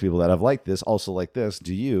that most people that have liked this also like this.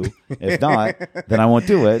 Do you? If not, then I won't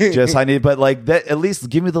do it. But like that, at least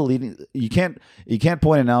give me the leading. You can't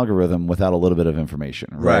point an algorithm without a little bit of information,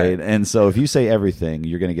 right? And so if you say everything,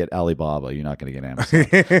 you're going to get Alibaba. You're not going to get Amazon.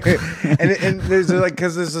 and there's like,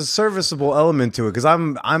 because there's a serviceable element to it. Because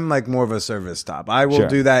I'm like more of a service top. I will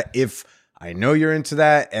do that if I know you're into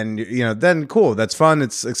that, and then cool, that's fun.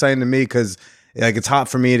 It's exciting to me because like it's hot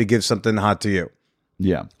for me to give something hot to you.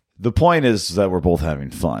 Yeah. The point is that we're both having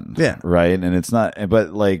fun. Yeah. Right. And it's not,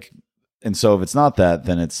 but like, and so if it's not that,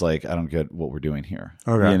 then it's like, I don't get what we're doing here.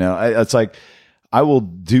 Okay. It's like, I will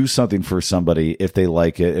do something for somebody if they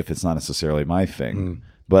like it, if it's not necessarily my thing.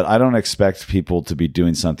 But I don't expect people to be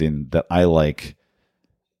doing something that I like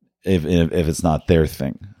if it's not their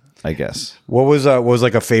thing, I guess. What was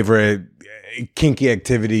like a favorite kinky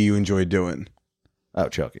activity you enjoyed doing? Oh,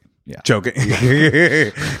 choking. Yeah. Choking.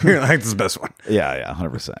 You're like, this is the best one. Yeah,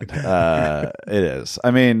 100%. It is.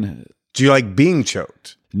 I mean, do you like being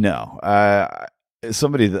choked? No. I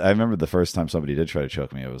remember the first time somebody did try to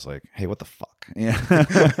choke me, I was like, hey, what the fuck? Yeah.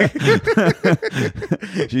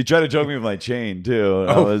 She tried to choke me with my chain too.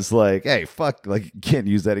 I was like, hey, fuck, like, you can't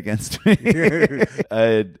use that against me.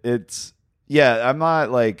 I'm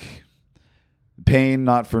not like, pain,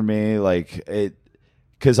 not for me. Like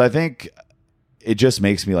because I think it just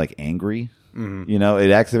makes me like angry. It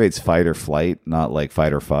activates fight or flight, not like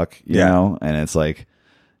fight or fuck, you know? And it's like,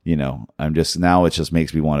 I'm just, now it just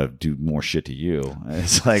makes me want to do more shit to you. And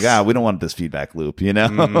it's like, we don't want this feedback loop, We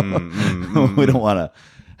don't want to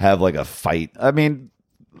have like a fight. I mean,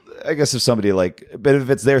 I guess if somebody like, but if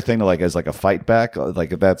it's their thing to like, as like a fight back,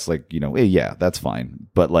 like if that's like, yeah, that's fine.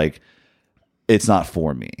 But like, it's not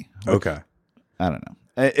for me. Okay. I don't know.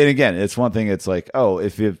 And again, it's one thing. It's like, oh,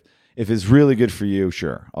 if it's really good for you,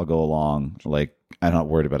 sure, I'll go along. Like, I'm not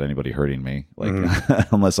worried about anybody hurting me. Like,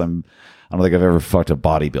 unless I don't think I've ever fucked a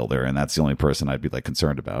bodybuilder, and that's the only person I'd be like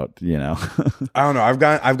concerned about. I don't know. I've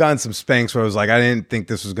gotten some spanks where I was like, I didn't think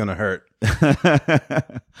this was gonna hurt.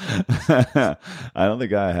 I don't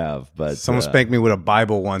think I have, but someone spanked me with a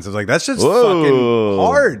Bible once. I was like, that's just fucking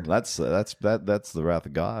hard. That's the wrath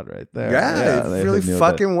of God right there. Yeah, it really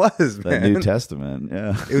fucking was, man. The New Testament.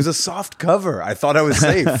 Yeah, it was a soft cover. I thought I was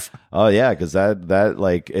safe. Oh yeah, because that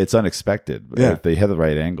like it's unexpected. Yeah, if they have the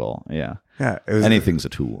right angle. Yeah. Yeah, anything's a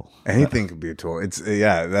tool. Anything could be a tool. It's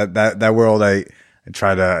that world I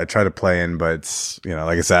try to play in, but it's,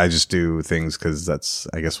 like I said, I just do things because that's,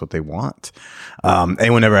 I guess, what they want.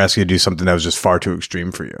 Anyone ever ask you to do something that was just far too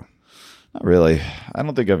extreme for you? Not really. I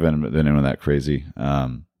don't think I've been into that crazy.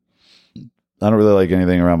 I don't really like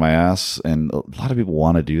anything around my ass, and a lot of people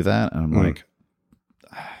want to do that, and I'm like,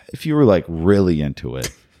 if you were like really into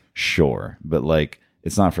it, sure, but like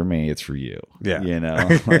it's not for me, it's for you. Yeah,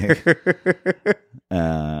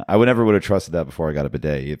 I would have trusted that before I got a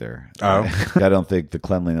bidet either. I don't think the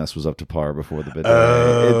cleanliness was up to par before the bidet.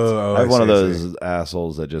 I'm one of those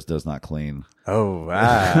assholes that just does not clean. Oh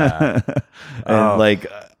wow.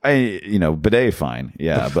 And bidet fine,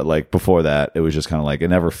 yeah, but like before that, it was just kind of like it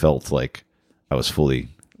never felt like I was fully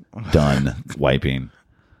done wiping,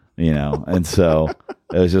 and so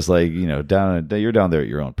it was just like, you're down there at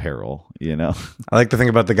your own peril, I like to think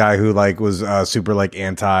about the guy who like was super like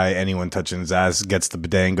anti anyone touching his ass, gets the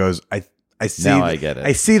bidet and goes, I see. Now I get it.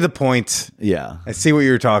 I see the point. Yeah. I see what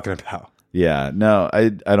you're talking about. Yeah. No, I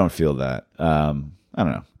don't feel that. I don't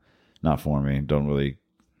know. Not for me. Don't really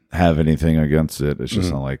have anything against it. It's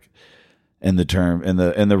just not like in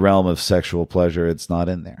the realm of sexual pleasure, it's not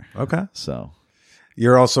in there. Okay. So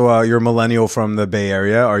you're also you're a millennial from the Bay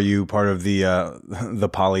Area. Are you part of the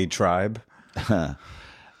poly tribe?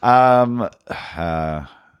 It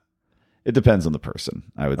depends on the person,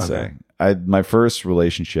 I would say. My first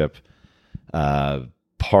relationship,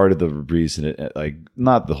 part of the reason, like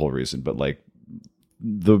not the whole reason, but like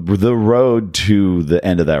the road to the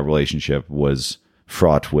end of that relationship was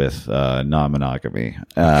fraught with non-monogamy.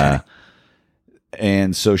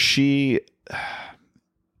 And so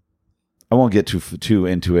I won't get too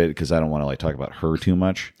into it because I don't want to like talk about her too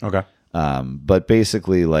much. Okay. But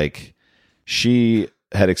basically, like, she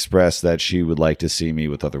had expressed that she would like to see me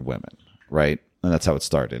with other women, right? And that's how it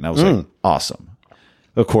started. And I was like, awesome.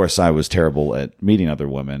 Of course, I was terrible at meeting other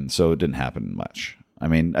women, so it didn't happen much. I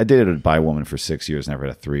mean, I dated a bi woman for 6 years, never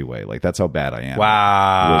had a three-way. Like, that's how bad I am.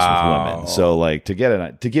 Wow. Was with women. So, like,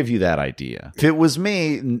 to give you that idea. If it was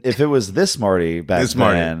me, if it was this Marty back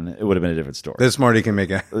then, it would have been a different story. This Marty can make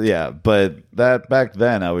it. Yeah, but that back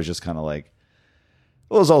then, I was just kind of like,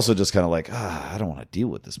 it was also just kind of like, I don't want to deal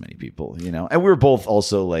with this many people, And we were both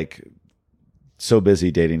also like so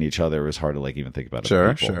busy dating each other, it was hard to like even think about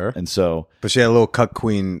it. Sure. And so, but she had a little cuck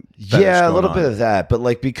queen. Yeah, a little bit of that. But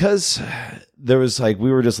like, because there was like,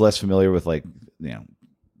 we were just less familiar with like,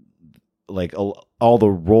 like all the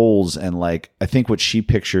roles, and like, I think what she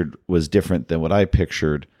pictured was different than what I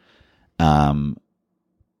pictured. And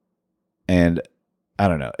I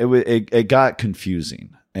don't know, it got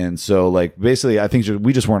confusing. And so like, basically I think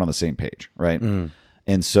we just weren't on the same page. Right.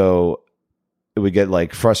 And so we get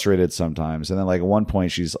like frustrated sometimes. And then like at one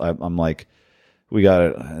point I'm like, we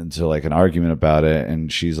got into like an argument about it. And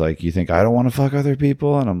she's like, you think I don't want to fuck other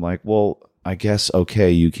people? And I'm like, well, I guess,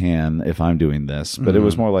 okay, you can if I'm doing this. But it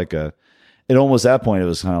was more like it almost at that point, it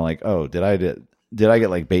was kind of like, oh, did I get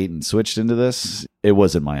like bait and switched into this? It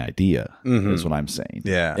wasn't my idea, is what I'm saying.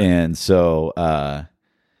 Yeah. And so,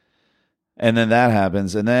 and then that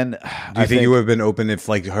happens. And then do you think you would have been open if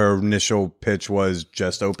like her initial pitch was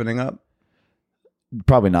just opening up?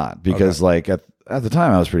 Probably not, because like at the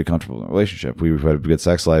time I was pretty comfortable in the relationship. We had a good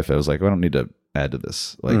sex life. I was like, I don't need to add to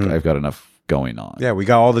this. Like I've got enough going on. Yeah, we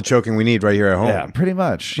got all the choking we need right here at home. Yeah, pretty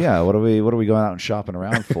much. Yeah. What are we going out and shopping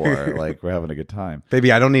around for? Like, we're having a good time.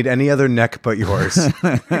 Baby, I don't need any other neck but yours.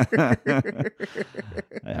 I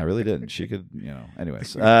really didn't. She could,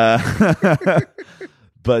 anyways.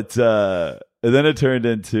 But then it turned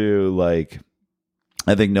into like,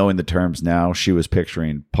 I think knowing the terms now, she was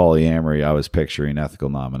picturing polyamory. I was picturing ethical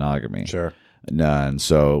non-monogamy. Sure. And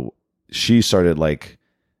so she started like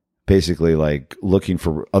basically like looking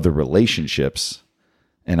for other relationships.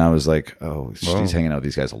 And I was like, oh, she's hanging out with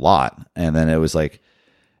these guys a lot. And then it was like,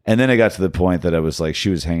 and then it got to the point that I was like, she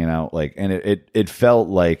was hanging out like, and it felt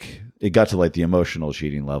like it got to like the emotional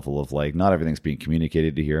cheating level of like, not everything's being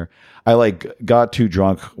communicated to here. I like got too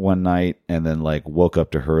drunk one night and then like woke up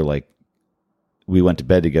to her, like we went to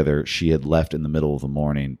bed together. She had left in the middle of the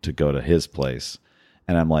morning to go to his place.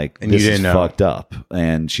 And I'm like, this is fucked up.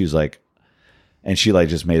 And she's like, and she like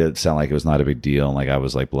just made it sound like it was not a big deal. And like, I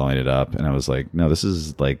was like blowing it up. And I was like, no, this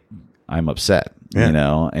is like, I'm upset,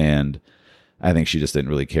 and I think she just didn't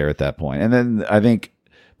really care at that point. And then I think,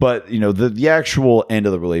 but the actual end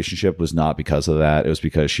of the relationship was not because of that. It was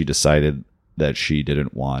because she decided that she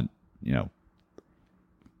didn't want,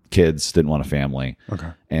 kids, didn't want a family. Okay.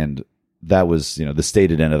 And that was, the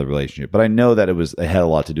stated end of the relationship. But I know that it had a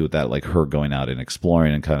lot to do with that, like her going out and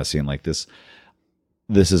exploring and kind of seeing like this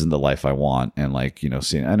this isn't the life I want. And like,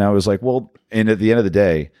 seeing, and I was like, well, and at the end of the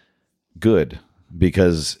day, good,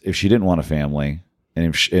 because if she didn't want a family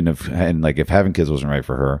and if having kids wasn't right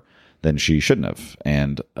for her, then she shouldn't have.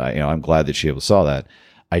 And I'm glad that she saw that.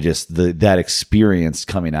 I just, that experience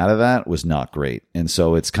coming out of that was not great. And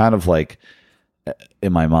so it's kind of like,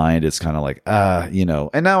 in my mind, it's kind of like,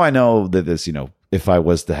 and now I know that this, if I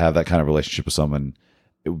was to have that kind of relationship with someone,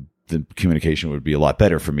 the communication would be a lot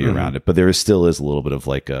better for me around it. But there still is a little bit of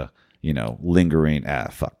like a, lingering,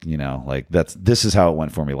 fuck, like this is how it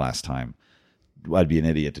went for me last time. I'd be an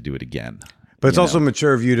idiot to do it again. But it's also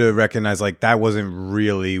mature of you to recognize like that wasn't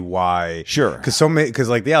really why. Sure. Because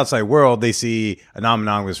like the outside world, they see a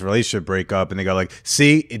non-monogamous relationship break up and they go like,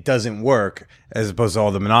 see, it doesn't work, as opposed to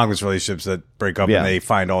all the monogamous relationships that break up and they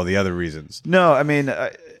find all the other reasons. No, I mean,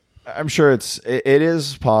 I'm sure it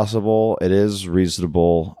is possible. It is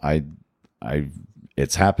reasonable.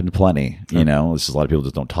 It's happened plenty. This is a lot of people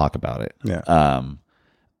just don't talk about it. Yeah.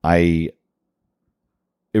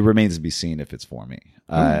 It remains to be seen if it's for me.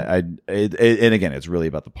 And again, it's really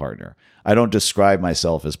about the partner. I don't describe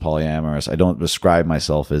myself as polyamorous. I don't describe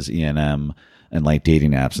myself as E&M and like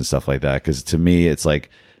dating apps and stuff like that. Because to me, it's like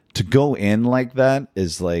to go in like that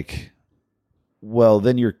is like, well,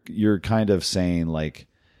 then you're kind of saying like,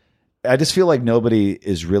 I just feel like nobody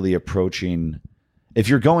is really approaching. If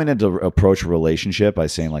you're going in to approach a relationship by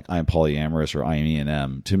saying like I'm polyamorous or I'm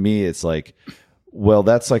E&M, to me it's like, well,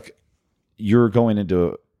 that's like you're going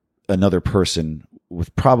into another person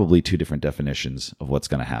with probably two different definitions of what's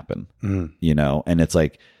going to happen, and it's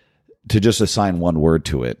like to just assign one word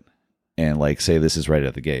to it and like say this is right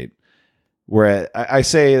at the gate. Where I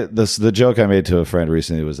say this, the joke I made to a friend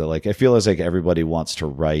recently was that like I feel as like everybody wants to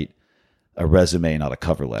write a resume, not a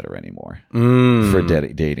cover letter anymore for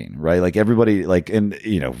dating, right? Like everybody, like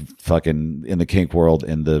fucking in the kink world,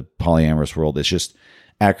 in the polyamorous world, it's just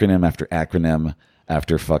acronym after acronym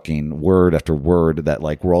after fucking word after word that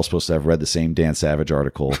like we're all supposed to have read the same Dan Savage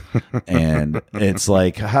article, and it's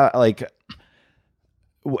like how I'd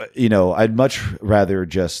much rather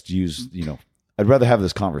just use I'd rather have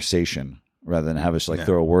this conversation rather than have us like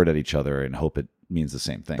throw a word at each other and hope it means the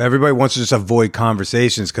same thing. Everybody wants to just avoid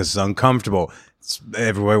conversations because it's uncomfortable.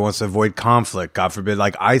 Everybody wants to avoid conflict. God forbid,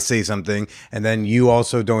 like I say something and then you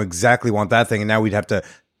also don't exactly want that thing, and now we'd have to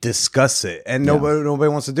discuss it. And nobody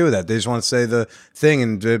wants to do that. They just want to say the thing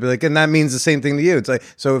and be like, and that means the same thing to you. It's like,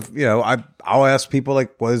 so if I'll ask people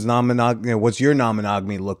like, what is non-monogamy? What's your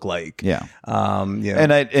non-monogamy look like? Yeah.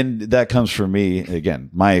 And that comes from me again,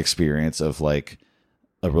 my experience of like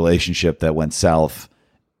a relationship that went south,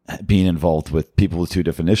 being involved with people with two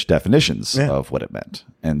different definitions of what it meant.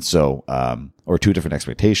 And so, or two different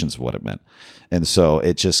expectations of what it meant. And so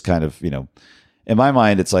it just kind of, in my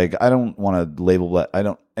mind, it's like, I don't want to label that.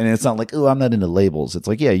 And it's not like, oh, I'm not into labels. It's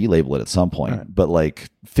like, yeah, you label it at some point, but like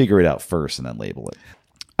figure it out first and then label it.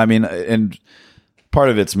 I mean, and part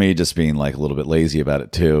of it's me just being like a little bit lazy about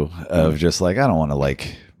it too, of just like, I don't want to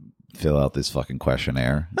like fill out this fucking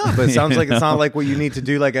questionnaire. No, but it sounds like it's not like what you need to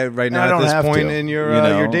do like right now at this point in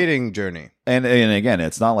your dating journey. And again,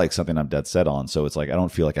 it's not like something I'm dead set on. So it's like I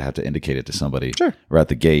don't feel like I have to indicate it to somebody right at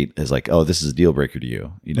the gate as like, oh, this is a deal breaker to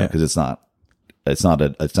you, because it's not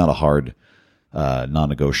a hard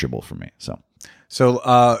non-negotiable for me. So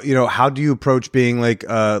how do you approach being like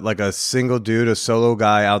a single dude, a solo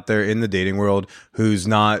guy out there in the dating world who's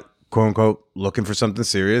not quote unquote looking for something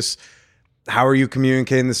serious? How are you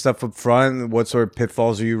communicating this stuff up front? What sort of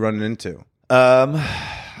pitfalls are you running into?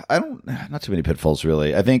 Not too many pitfalls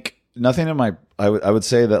really. I think nothing in my, I would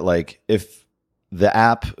say that like if the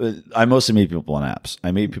app, I mostly meet people on apps.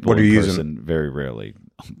 I meet people in person very rarely.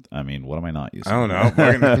 I mean, what am I not using? I don't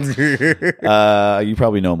know. You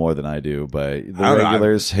probably know more than I do, but the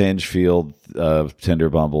regulars, Hinge, Field, Tinder,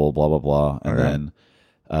 Bumble, blah, blah, blah. And then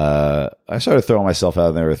I started throwing myself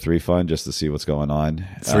out there with 3Fun just to see what's going on.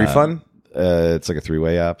 3Fun? It's like a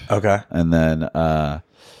three-way app. Okay. And then I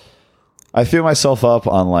threw myself up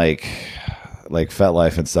on like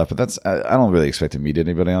FetLife and stuff, but I don't really expect to meet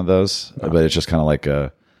anybody on those. No. But it's just kind of like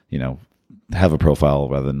have a profile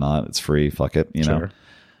rather than not. It's free. Fuck it, know.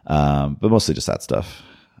 But mostly just that stuff.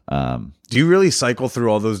 Do you really cycle through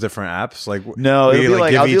all those different apps? Like no, it'll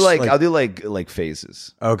be I'll do like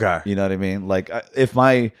phases. Okay. You know what I mean? Like if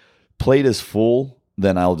my plate is full,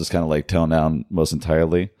 then I'll just kind of like tone down most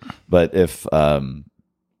entirely. But if I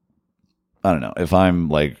don't know, if I'm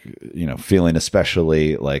like feeling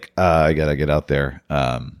especially like I gotta get out there,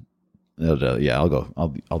 I'll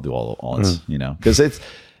do all once, because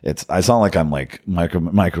it's not like I'm like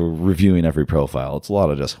micro reviewing every profile. It's a lot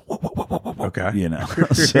of just okay,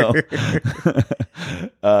 so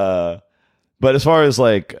But as far as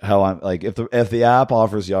like how I'm like, if the app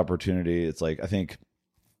offers the opportunity, it's like I think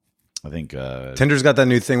Tinder's got that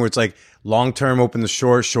new thing where it's like long term open the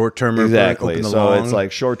short term exactly. open the so long. it's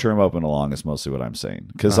like short term open to long is mostly what I'm saying,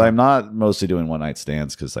 because I'm not mostly doing one night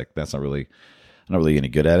stands, because like I'm not really any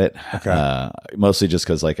good at it. Okay. Mostly just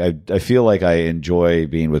because like I feel like I enjoy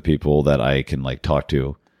being with people that I can like talk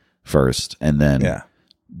to first and then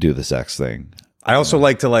do the sex thing. I also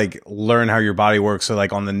like to like learn how your body works, so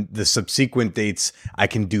like on the subsequent dates I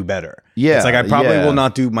can do better. Yeah, it's like I probably will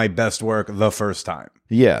not do my best work the first time.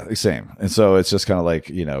 Yeah, same. And so it's just kind of like,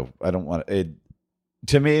 you know, I don't want it.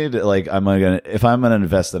 To me, like if I'm gonna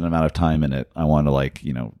invest an amount of time in it, I want to like,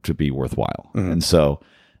 you know, to be worthwhile. And so,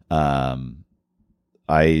 so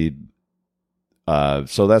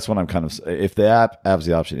that's when I'm kind of, if the app has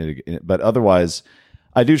the option, but otherwise,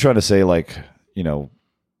 I do try to say like, you know,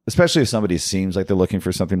 especially if somebody seems like they're looking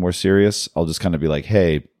for something more serious, I'll just kind of be like,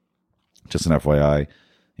 hey, just an FYI,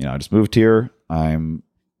 you know, I just moved here. I'm,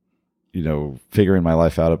 you know, figuring my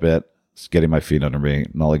life out a bit, just getting my feet under me,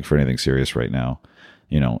 not looking for anything serious right now.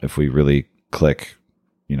 You know, if we really click,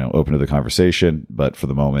 you know, open to the conversation, but for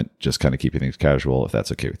the moment, just kind of keeping things casual, if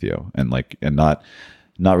that's okay with you. And like, and not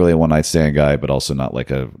really a one night stand guy, but also not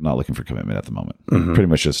looking for commitment at the moment. Pretty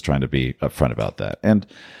much just trying to be upfront about that. And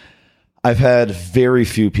I've had very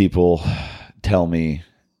few people tell me,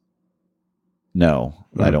 no,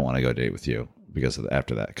 I don't want to go date with you because of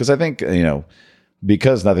after that. Because I think, you know,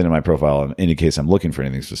 because nothing in my profile indicates I'm looking for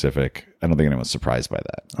anything specific, I don't think anyone's surprised by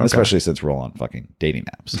that. Okay. Especially since we're all on fucking dating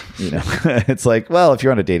apps. You know, it's like, well, if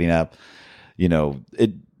you're on a dating app, you know,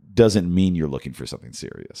 it doesn't mean you're looking for something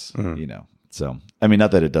serious. You know, so I mean,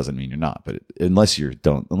 not that it doesn't mean you're not, but unless you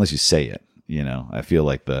say it, you know, I feel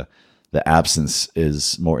like the absence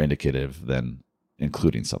is more indicative than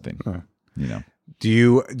including something. You know. Do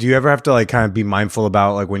you ever have to like kind of be mindful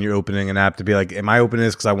about like when you're opening an app to be like, am I opening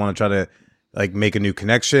this because I want to try to like make a new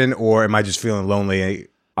connection, or am I just feeling lonely?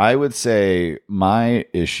 I would say my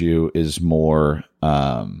issue is more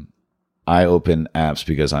I open apps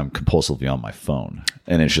because I'm compulsively on my phone,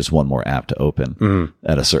 and it's just one more app to open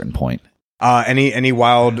at a certain point. Any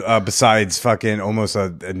wild besides fucking almost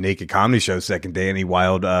a naked comedy show second day? Any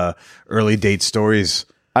wild early date stories?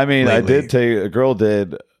 I mean, lately? I did tell you, a girl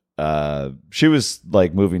did. She was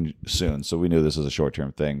like moving soon, so we knew this was a short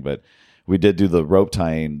term thing, but we did do the rope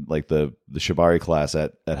tying, like the shibari class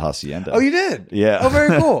at Hacienda. Oh, you did? Yeah. Oh,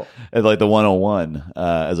 very cool. At like the 101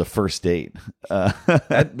 as a first date. But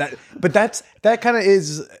that kind of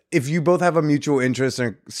is, if you both have a mutual interest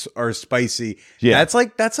and are spicy. Yeah,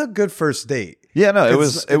 that's a good first date. Yeah, no,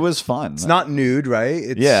 it was fun. It's not nude,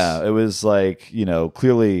 right? Yeah, it was like, you know,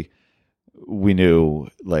 clearly we knew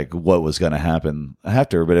like what was going to happen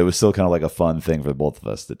after, but it was still kind of like a fun thing for both of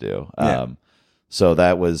us to do. Yeah. So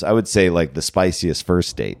that was, I would say, like the spiciest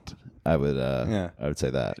first date. I would say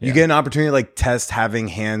that. You get an opportunity to like test having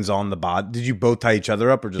hands on the body. Did you both tie each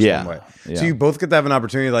other up or just one way? Yeah. So you both get to have an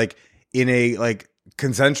opportunity, like in a like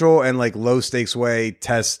consensual and like low stakes way,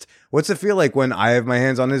 test what's it feel like when I have my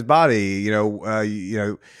hands on his body. You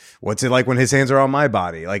know, what's it like when his hands are on my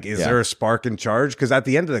body? Like, is there a spark and charge? Because at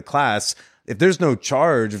the end of the class, if there's no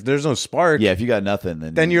charge, if there's no spark, if you got nothing,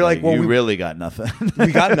 then you're like, well, we really got nothing.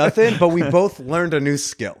 We got nothing, but we both learned a new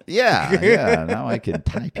skill. Yeah. Now I can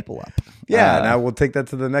tie people up. Now we'll take that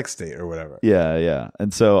to the next date or whatever. Yeah.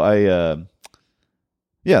 And so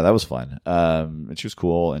that was fun. And she was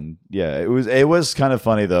cool, and it was kind of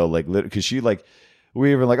funny though, like because she like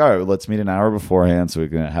we were like, all right, well, let's meet an hour beforehand so we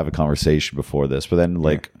can have a conversation before this, but then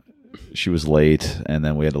like. She was late, and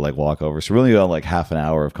then we had to like walk over. So we only got like half an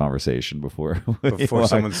hour of conversation before we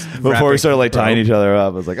started like tying each other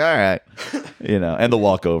up. I was like, all right, you know, and the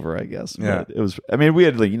walk over, I guess. Yeah, but it was. I mean, we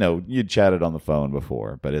had like, you know, you'd chatted on the phone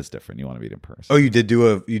before, but it's different. You want to meet in person. Oh, you did do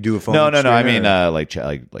a phone? No. I mean,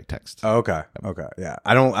 like text. Oh, okay. Yeah,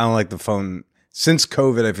 I don't like the phone. Since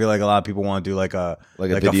COVID, I feel like a lot of people want to do like a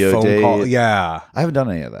video phone date. call. Yeah, I haven't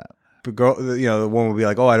done any of that. Girl, you know, the one will be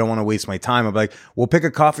like, "Oh, I don't want to waste my time." I'm like, "We'll pick a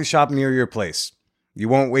coffee shop near your place. You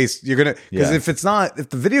won't waste. You're gonna because if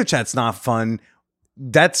the video chat's not fun,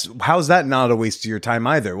 how's that not a waste of your time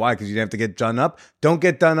either? Why? Because you have to get done up. Don't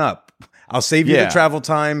get done up. I'll save you the travel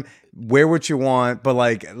time. Wear what you want, but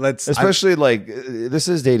like, especially like this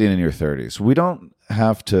is dating in your 30s. We don't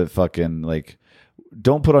have to fucking like.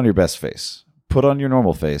 Don't put on your best face. Put on your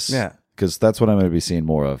normal face. Yeah. Because that's what I'm going to be seeing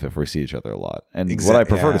more of if we see each other a lot. And what I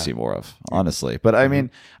prefer to see more of, honestly. But I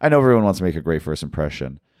mean, I know everyone wants to make a great first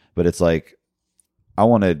impression, but it's like, I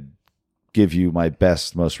want to give you my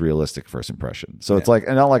best, most realistic first impression. So it's like,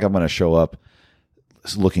 and not like I'm going to show up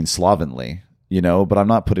looking slovenly, you know, but I'm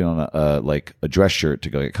not putting on a dress shirt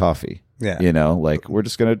to go get coffee. Yeah. You know, like we're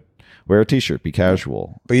just going to wear a t-shirt, be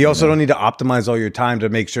casual. But you also don't need to optimize all your time to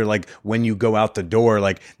make sure, like, when you go out the door,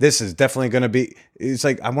 like, this is definitely going to be. It's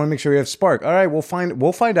like, I want to make sure we have spark. All right, we'll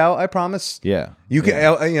find out. I promise. Yeah, you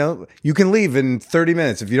can, you can leave in 30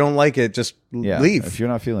 minutes if you don't like it. Just leave. If you're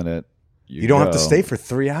not feeling it, you don't have to stay for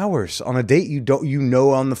 3 hours on a date.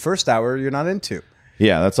 On the first hour you're not into.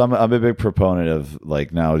 Yeah, I'm a big proponent of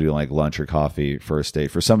like now doing like lunch or coffee first date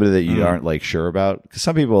for somebody that you aren't like sure about. Because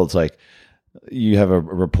some people, it's like, you have a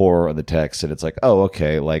rapport on the text and it's like, oh,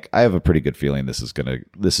 okay, like I have a pretty good feeling this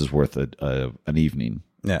is worth an evening.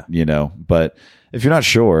 Yeah. You know, but if you're not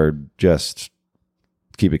sure, just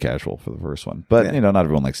keep it casual for the first one. But, not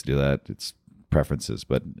everyone likes to do that. It's preferences,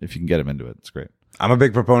 but if you can get them into it, it's great. I'm a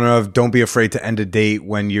big proponent of don't be afraid to end a date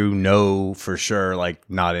when you know for sure, like,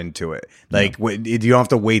 not into it. Like, you don't have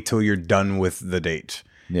to wait till you're done with the date.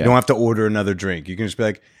 Yeah. You don't have to order another drink. You can just be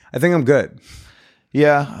like, I think I'm good.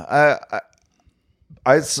 Yeah,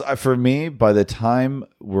 I for me, by the time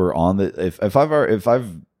we're on if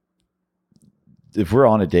we're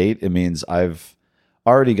on a date, it means I've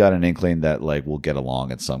already got an inkling that like we'll get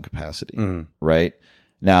along in some capacity, right?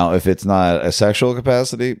 Now, if it's not a sexual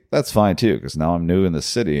capacity, that's fine too, because now I'm new in the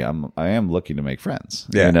city. I am looking to make friends,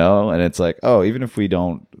 and it's like, oh, if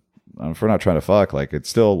we're not trying to fuck, like it's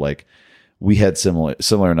still like we had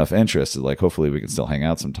similar enough interests. Like hopefully we can still hang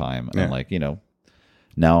out sometime, and like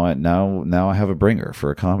Now I have a bringer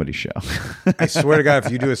for a comedy show. I swear to God,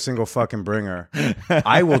 if you do a single fucking bringer,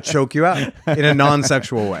 I will choke you out in a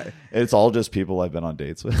non-sexual way. It's all just people I've been on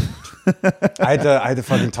dates with. I had to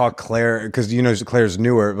fucking talk Claire, because Claire's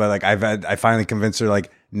newer, but like I finally convinced her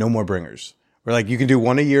like no more bringers. We're like, you can do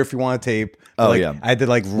one a year if you want to tape. But, I had to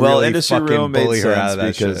like really industry fucking room bully made her sense out of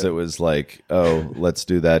that because shit. it was like, oh, let's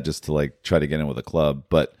do that just to like try to get in with a club.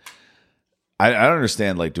 But I don't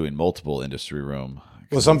understand like doing multiple industry room.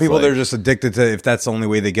 Well, some people, they're just addicted to, if that's the only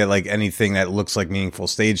way they get like anything that looks like meaningful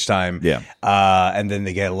stage time. Yeah. And then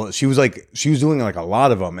they get, she was doing like a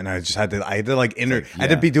lot of them. And I had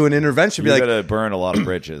to be doing intervention. You're going to burn a lot of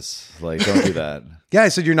bridges. Like, don't do that. Yeah. I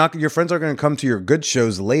said, your friends are going to come to your good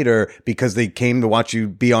shows later because they came to watch you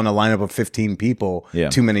be on a lineup of 15 people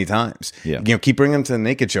too many times. Yeah. Keep bringing them to the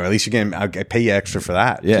naked show. At least I pay you extra for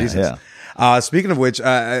that. Yeah. Jesus. Yeah. Speaking of which,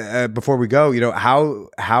 before we go,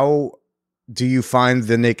 how do you find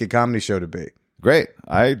the Naked Comedy Show to be? Great.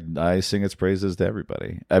 I sing its praises to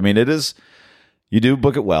everybody. I mean, you do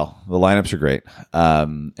book it well. The lineups are great.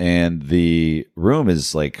 And the room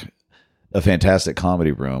is like a fantastic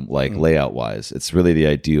comedy room, like layout wise. It's really the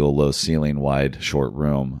ideal low ceiling, wide, short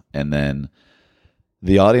room. And then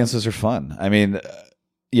the audiences are fun. I mean,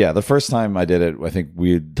 the first time I did it, I think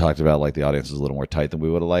we talked about like the audience was a little more tight than we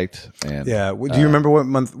would have liked. And do you remember what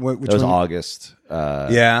month? Which it was August.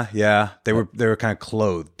 They were kind of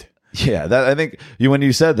clothed. Yeah, that I think when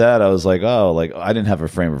you said that, I was like, oh, like I didn't have a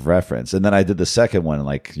frame of reference. And then I did the second one, and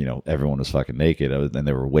like everyone was fucking naked, and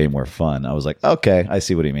they were way more fun. I was like, okay, I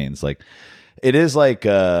see what he means. Like, it is like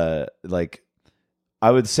I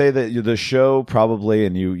would say that the show probably,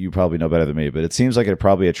 and you probably know better than me, but it seems like it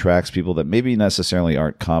probably attracts people that maybe necessarily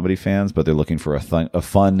aren't comedy fans, but they're looking for a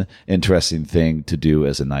fun, interesting thing to do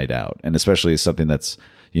as a night out, and especially something that's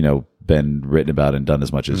been written about and done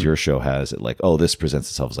as much as your show has. It like, oh, this presents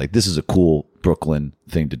itself as like, this is a cool Brooklyn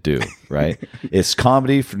thing to do, right? It's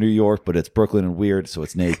comedy for New York, but it's Brooklyn and weird, so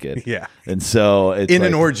it's naked. Yeah. And so it's in like,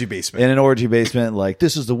 an orgy basement. In an orgy basement, like,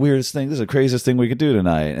 this is the weirdest thing, this is the craziest thing we could do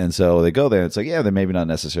tonight. And so they go there, and it's like, yeah, they're maybe not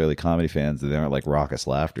necessarily comedy fans, they aren't like raucous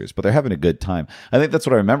laughters, but they're having a good time. I think that's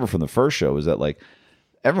what I remember from the first show, is that like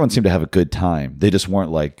everyone seemed to have a good time. They just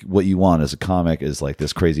weren't like, what you want as a comic is like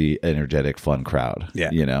this crazy, energetic, fun crowd. Yeah.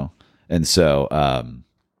 And so, but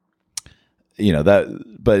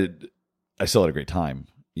I still had a great time,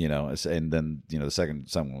 and then, the second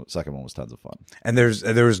one was tons of fun. And there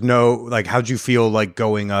was no, like, how'd you feel like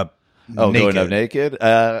going up naked? Going up naked?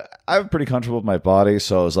 I'm pretty comfortable with my body.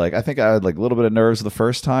 So I was like, I think I had like a little bit of nerves the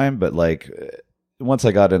first time, but like once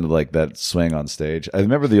I got into like that swing on stage, I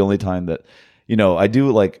remember the only time that, I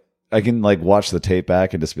do like, I can like watch the tape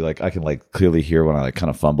back and just be like, I can like clearly hear when I like kind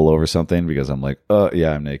of fumble over something because I'm like, oh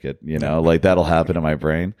yeah, I'm naked, like that'll happen in my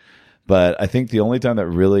brain. But I think the only time that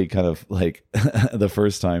really kind of like the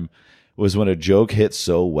first time was when a joke hit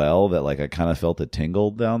so well that like I kind of felt a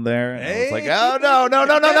tingle down there. And I was like, oh no.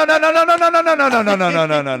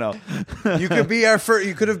 You could be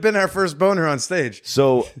you could have been our first boner on stage.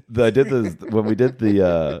 So when we did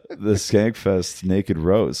the Skankfest naked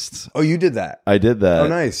roast. Oh, you did that? I did that. Oh,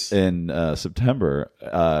 nice. In September.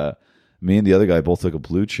 Me and the other guy both took a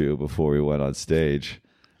blue chew before we went on stage.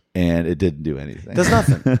 and it didn't do anything. Does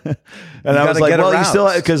nothing. And I was like, well, you still,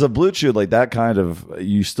 aroused. because a Blue Chew, like that kind of,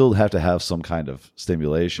 you still have to have some kind of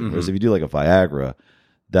stimulation. Whereas if you do like a Viagra,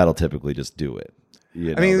 that'll typically just do it.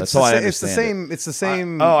 You know, I mean, that's how I it's the understand same. It's the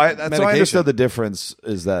same. that's how I medication. understood the difference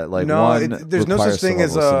is that like No, one there's no requires such thing some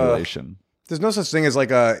as level of a- stimulation. There's no such thing as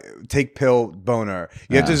like a take pill boner.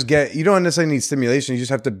 You have to just get. You don't necessarily need stimulation. You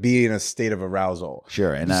just have to be in a state of arousal.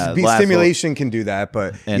 Sure, and stimulation can do that,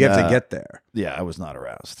 but you have to get there. Yeah, I was not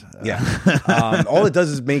aroused. Yeah. All it does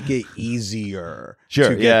is make it easier. Sure,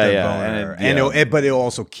 To get yeah, the yeah, boner, and but it'll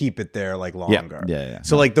also keep it there like longer. yeah.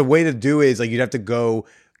 So like the way to do it is like you'd have to go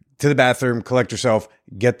to the bathroom, collect yourself,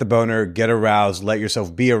 get the boner, get aroused, let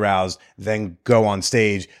yourself be aroused, then go on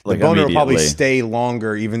stage. The Like boner will probably immediately. stay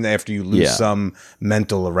longer even after you lose some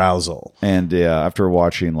mental arousal. And after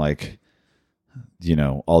watching like, you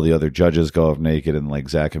know, all the other judges go up naked and like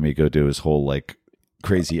Zach Amico do his whole like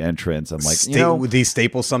crazy entrance, I'm like, Would he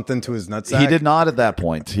staple something to his nutsack? he did not at that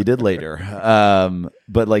point. He did later.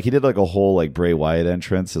 But like he did like a whole like Bray Wyatt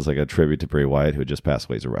entrance as like a tribute to Bray Wyatt, who had just passed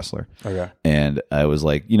away as a wrestler. Okay. And I was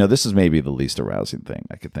like, you know, this is maybe the least arousing thing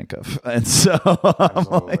I could think of. And so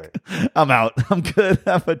I'm like, I'm out. I'm good.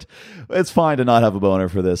 But it's fine to not have a boner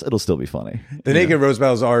for this. It'll still be funny. The naked roast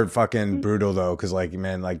battles are fucking brutal though, because like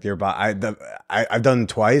man, like I've done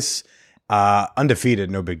twice. Undefeated,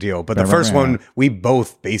 no big deal. But the first one, we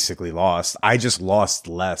both basically lost. I just lost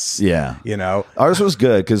less. Yeah. You know? Ours was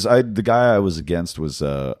good because the guy I was against was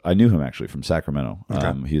I knew him actually from Sacramento.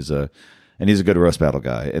 He's a good roast battle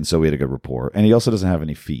guy, and so we had a good rapport. And he also doesn't have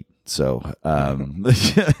any feet, so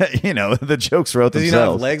you know the jokes wrote Does themselves. he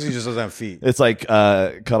not have legs? He just doesn't have feet. It's like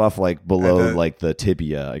cut off like below like the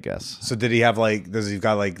tibia, I guess. So did he have like? Does he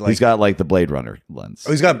got like? He's got like the Blade Runner lens.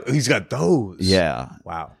 Oh, he's got those. Yeah.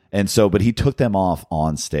 Wow. And so, but he took them off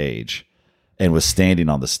on stage and was standing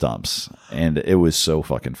on the stumps. And it was so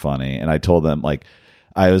fucking funny. And I told them, like,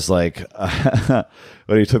 I was like,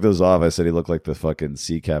 when he took those off, I said he looked like the fucking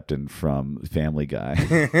sea captain from Family Guy.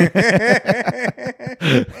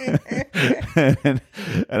 and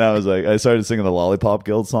I was like, I started singing the Lollipop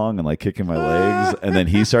Guild song and like kicking my legs. And then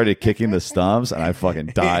he started kicking the stumps and I fucking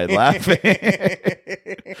died laughing.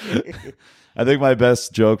 I think my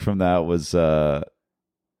best joke from that was,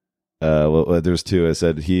 there's two. I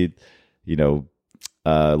said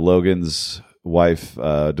Logan's wife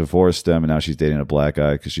divorced him, and now she's dating a black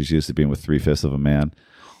guy because she's used to being with 3/5 of a man.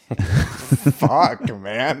 Fuck,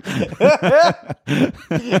 man.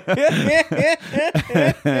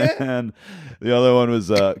 And the other one was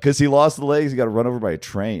because he lost the legs, he got run over by a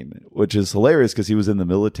train, which is hilarious because he was in the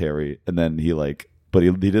military, and then but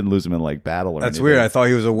he didn't lose him in like battle or That's anything. weird. I thought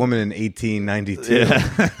he was a woman in 1892.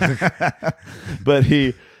 Yeah. But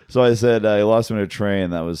so I said he lost him in a train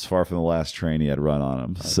that was far from the last train he had run on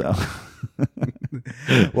him. Okay. So,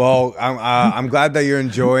 well, I'm glad that you're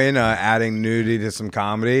enjoying adding nudity to some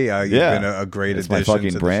comedy. You've been a great it's addition my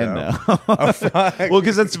fucking to brand the show. now. Oh, fuck. Well,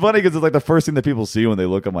 because it's funny because it's like the first thing that people see when they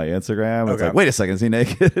look at my Instagram. It's Okay. like, wait a second, is he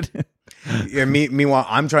naked? Yeah, meanwhile,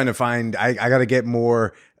 I'm trying to find. I got to get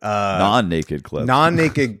more non-naked clips.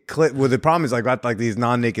 non-naked clip. Well, the problem is I got like these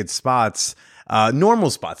non-naked spots. Normal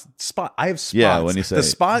spots. I have spots. Yeah, when you say the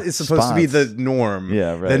spot is supposed to be the spots. norm.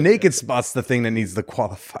 Yeah, right. The naked spot's the thing that needs the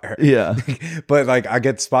qualifier. Yeah. But like I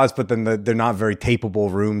get spots, but then they're not very tapeable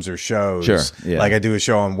rooms or shows. Sure, yeah. Like I do a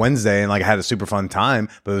show on Wednesday and like I had a super fun time,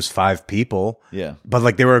 but it was 5 people. Yeah. But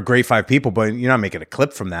like they were a great 5 people, but you're not making a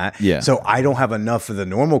clip from that. Yeah. So I don't have enough of the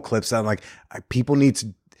normal clips. I'm like, people need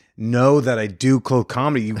to know that I do close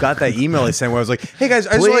comedy. You got that email I sent where I was like, hey guys,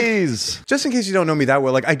 I Please. just in case you don't know me that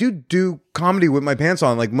well, like I do comedy with my pants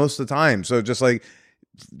on like most of the time. So just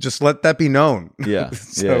let that be known. Yeah.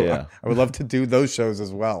 So Yeah. I would love to do those shows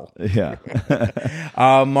as well. Yeah.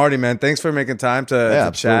 Marty, man, thanks for making time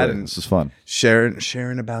to chat and this is fun.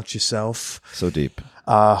 sharing about yourself. So deep.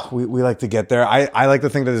 We like to get there. I like to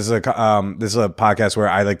think that this is a podcast where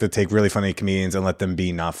I like to take really funny comedians and let them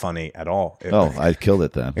be not funny at all. Oh, I killed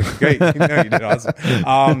it then. Great. No, you did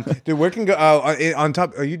awesome. Dude, where can go on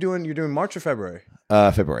top? You're doing March or February?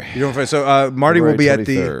 February. You're doing so. Marty will be at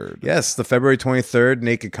the 23rd. the February 23rd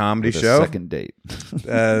Naked Comedy With a Show. second date.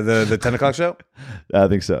 The 10 o'clock show. I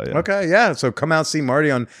think so. Yeah. Okay, yeah. So come out see Marty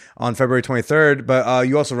on February 23rd. But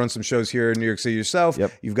you also run some shows here in New York City yourself.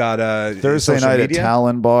 Yep. You've got Thursday social night media. at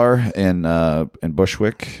Talon Bar in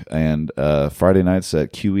Bushwick, and Friday nights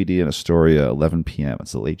at QED in Astoria, 11 p.m.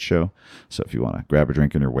 It's the late show. So if you want to grab a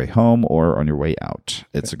drink on your way home or on your way out,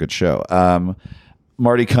 it's a good show.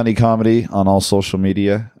 Marty Cunnie Comedy on all social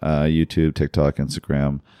media, YouTube, TikTok,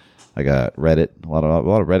 Instagram. I got Reddit. A lot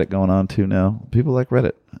of Reddit going on too now. People like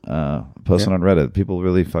Reddit. Posting on Reddit. People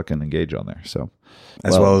really fucking engage on there. So,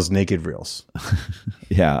 as well as naked reels.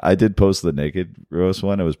 Yeah, I did post the naked roast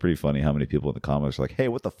one. It was pretty funny how many people in the comments were like, "Hey,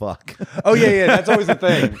 what the fuck?" Oh yeah, that's always the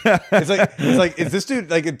thing. It's like, is this dude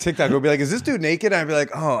like in TikTok? We'll be like, is this dude naked? And I'd be like,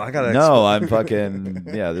 oh, I gotta. No, I'm fucking.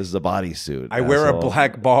 Yeah, this is a bodysuit. I wear a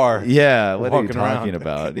black bar. Yeah, what are you talking around.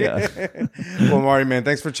 about? Yeah. Well, Marty, man,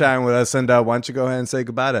 thanks for chatting with us, and why don't you go ahead and say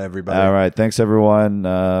goodbye to everybody? All right, thanks everyone.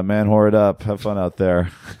 Man, whore it up. Have fun out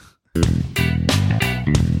there.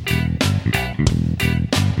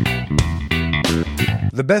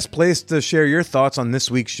 The best place to share your thoughts on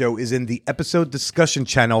this week's show is in the episode discussion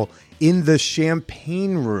channel in the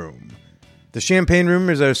Champagne Room. The Champagne Room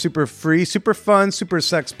is our super free, super fun, super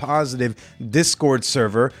sex positive Discord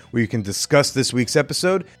server where you can discuss this week's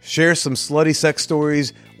episode, share some slutty sex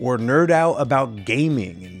stories, or nerd out about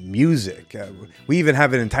gaming and music. We even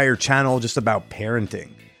have an entire channel just about parenting.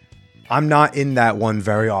 I'm not in that one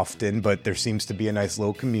very often, but there seems to be a nice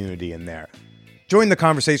little community in there. Join the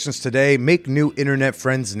conversations today. Make new internet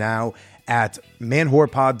friends now at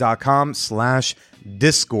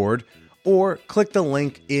manwhorepod.com/Discord or click the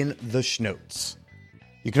link in the schnotes.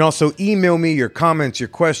 You can also email me your comments, your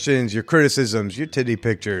questions, your criticisms, your titty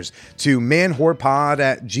pictures to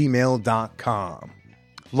manwhorepod@gmail.com.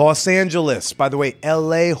 Los Angeles, by the way,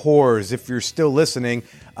 LA whores, if you're still listening,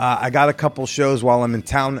 I got a couple shows while I'm in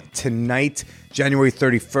town tonight. January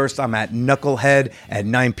 31st, I'm at Knucklehead at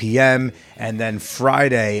 9 p.m. And then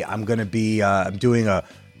Friday, I'm going to be doing a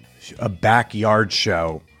backyard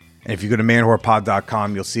show. And if you go to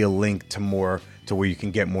manwhorepod.com, you'll see a link to where you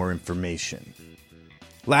can get more information.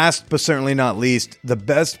 Last but certainly not least, the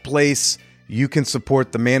best place you can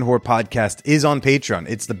support the Man Whore Podcast is on Patreon.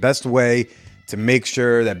 It's the best way to make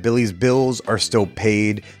sure that Billy's bills are still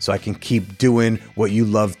paid so I can keep doing what you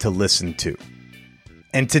love to listen to.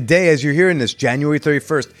 And today, as you're hearing this, January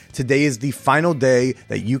 31st, today is the final day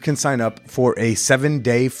that you can sign up for a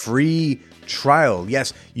 7-day free trial.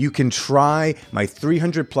 Yes, you can try my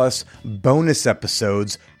 300 plus bonus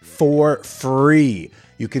episodes for free.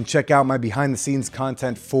 You can check out my behind the scenes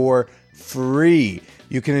content for free.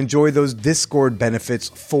 You can enjoy those Discord benefits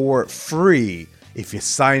for free if you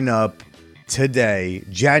sign up today,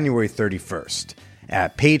 January 31st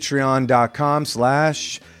at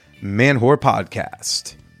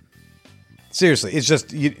patreon.com/manwhorepodcast. Seriously, it's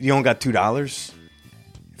just, you only got $2.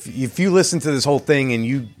 If you listen to this whole thing and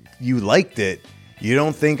you liked it, you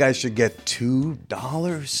don't think I should get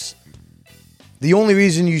 $2? The only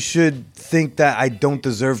reason you should think that I don't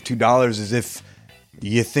deserve $2 is if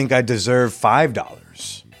you think I deserve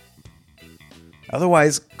 $5.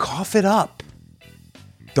 Otherwise, cough it up.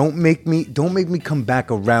 Don't make me come back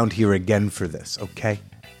around here again for this, okay?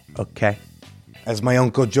 Okay? As my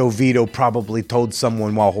Uncle Joe Vito probably told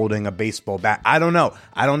someone while holding a baseball bat. I don't know.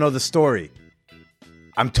 I don't know the story.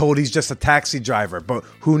 I'm told he's just a taxi driver, but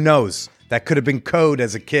who knows? That could have been code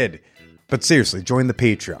as a kid. But seriously, join the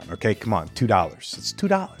Patreon, okay? Come on, $2. It's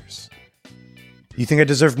 $2. You think I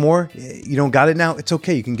deserve more? You don't got it now? It's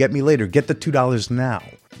okay. You can get me later. Get the $2 now.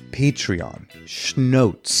 Patreon,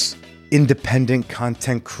 schnotes, independent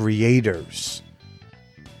content creators.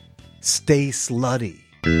 Stay slutty.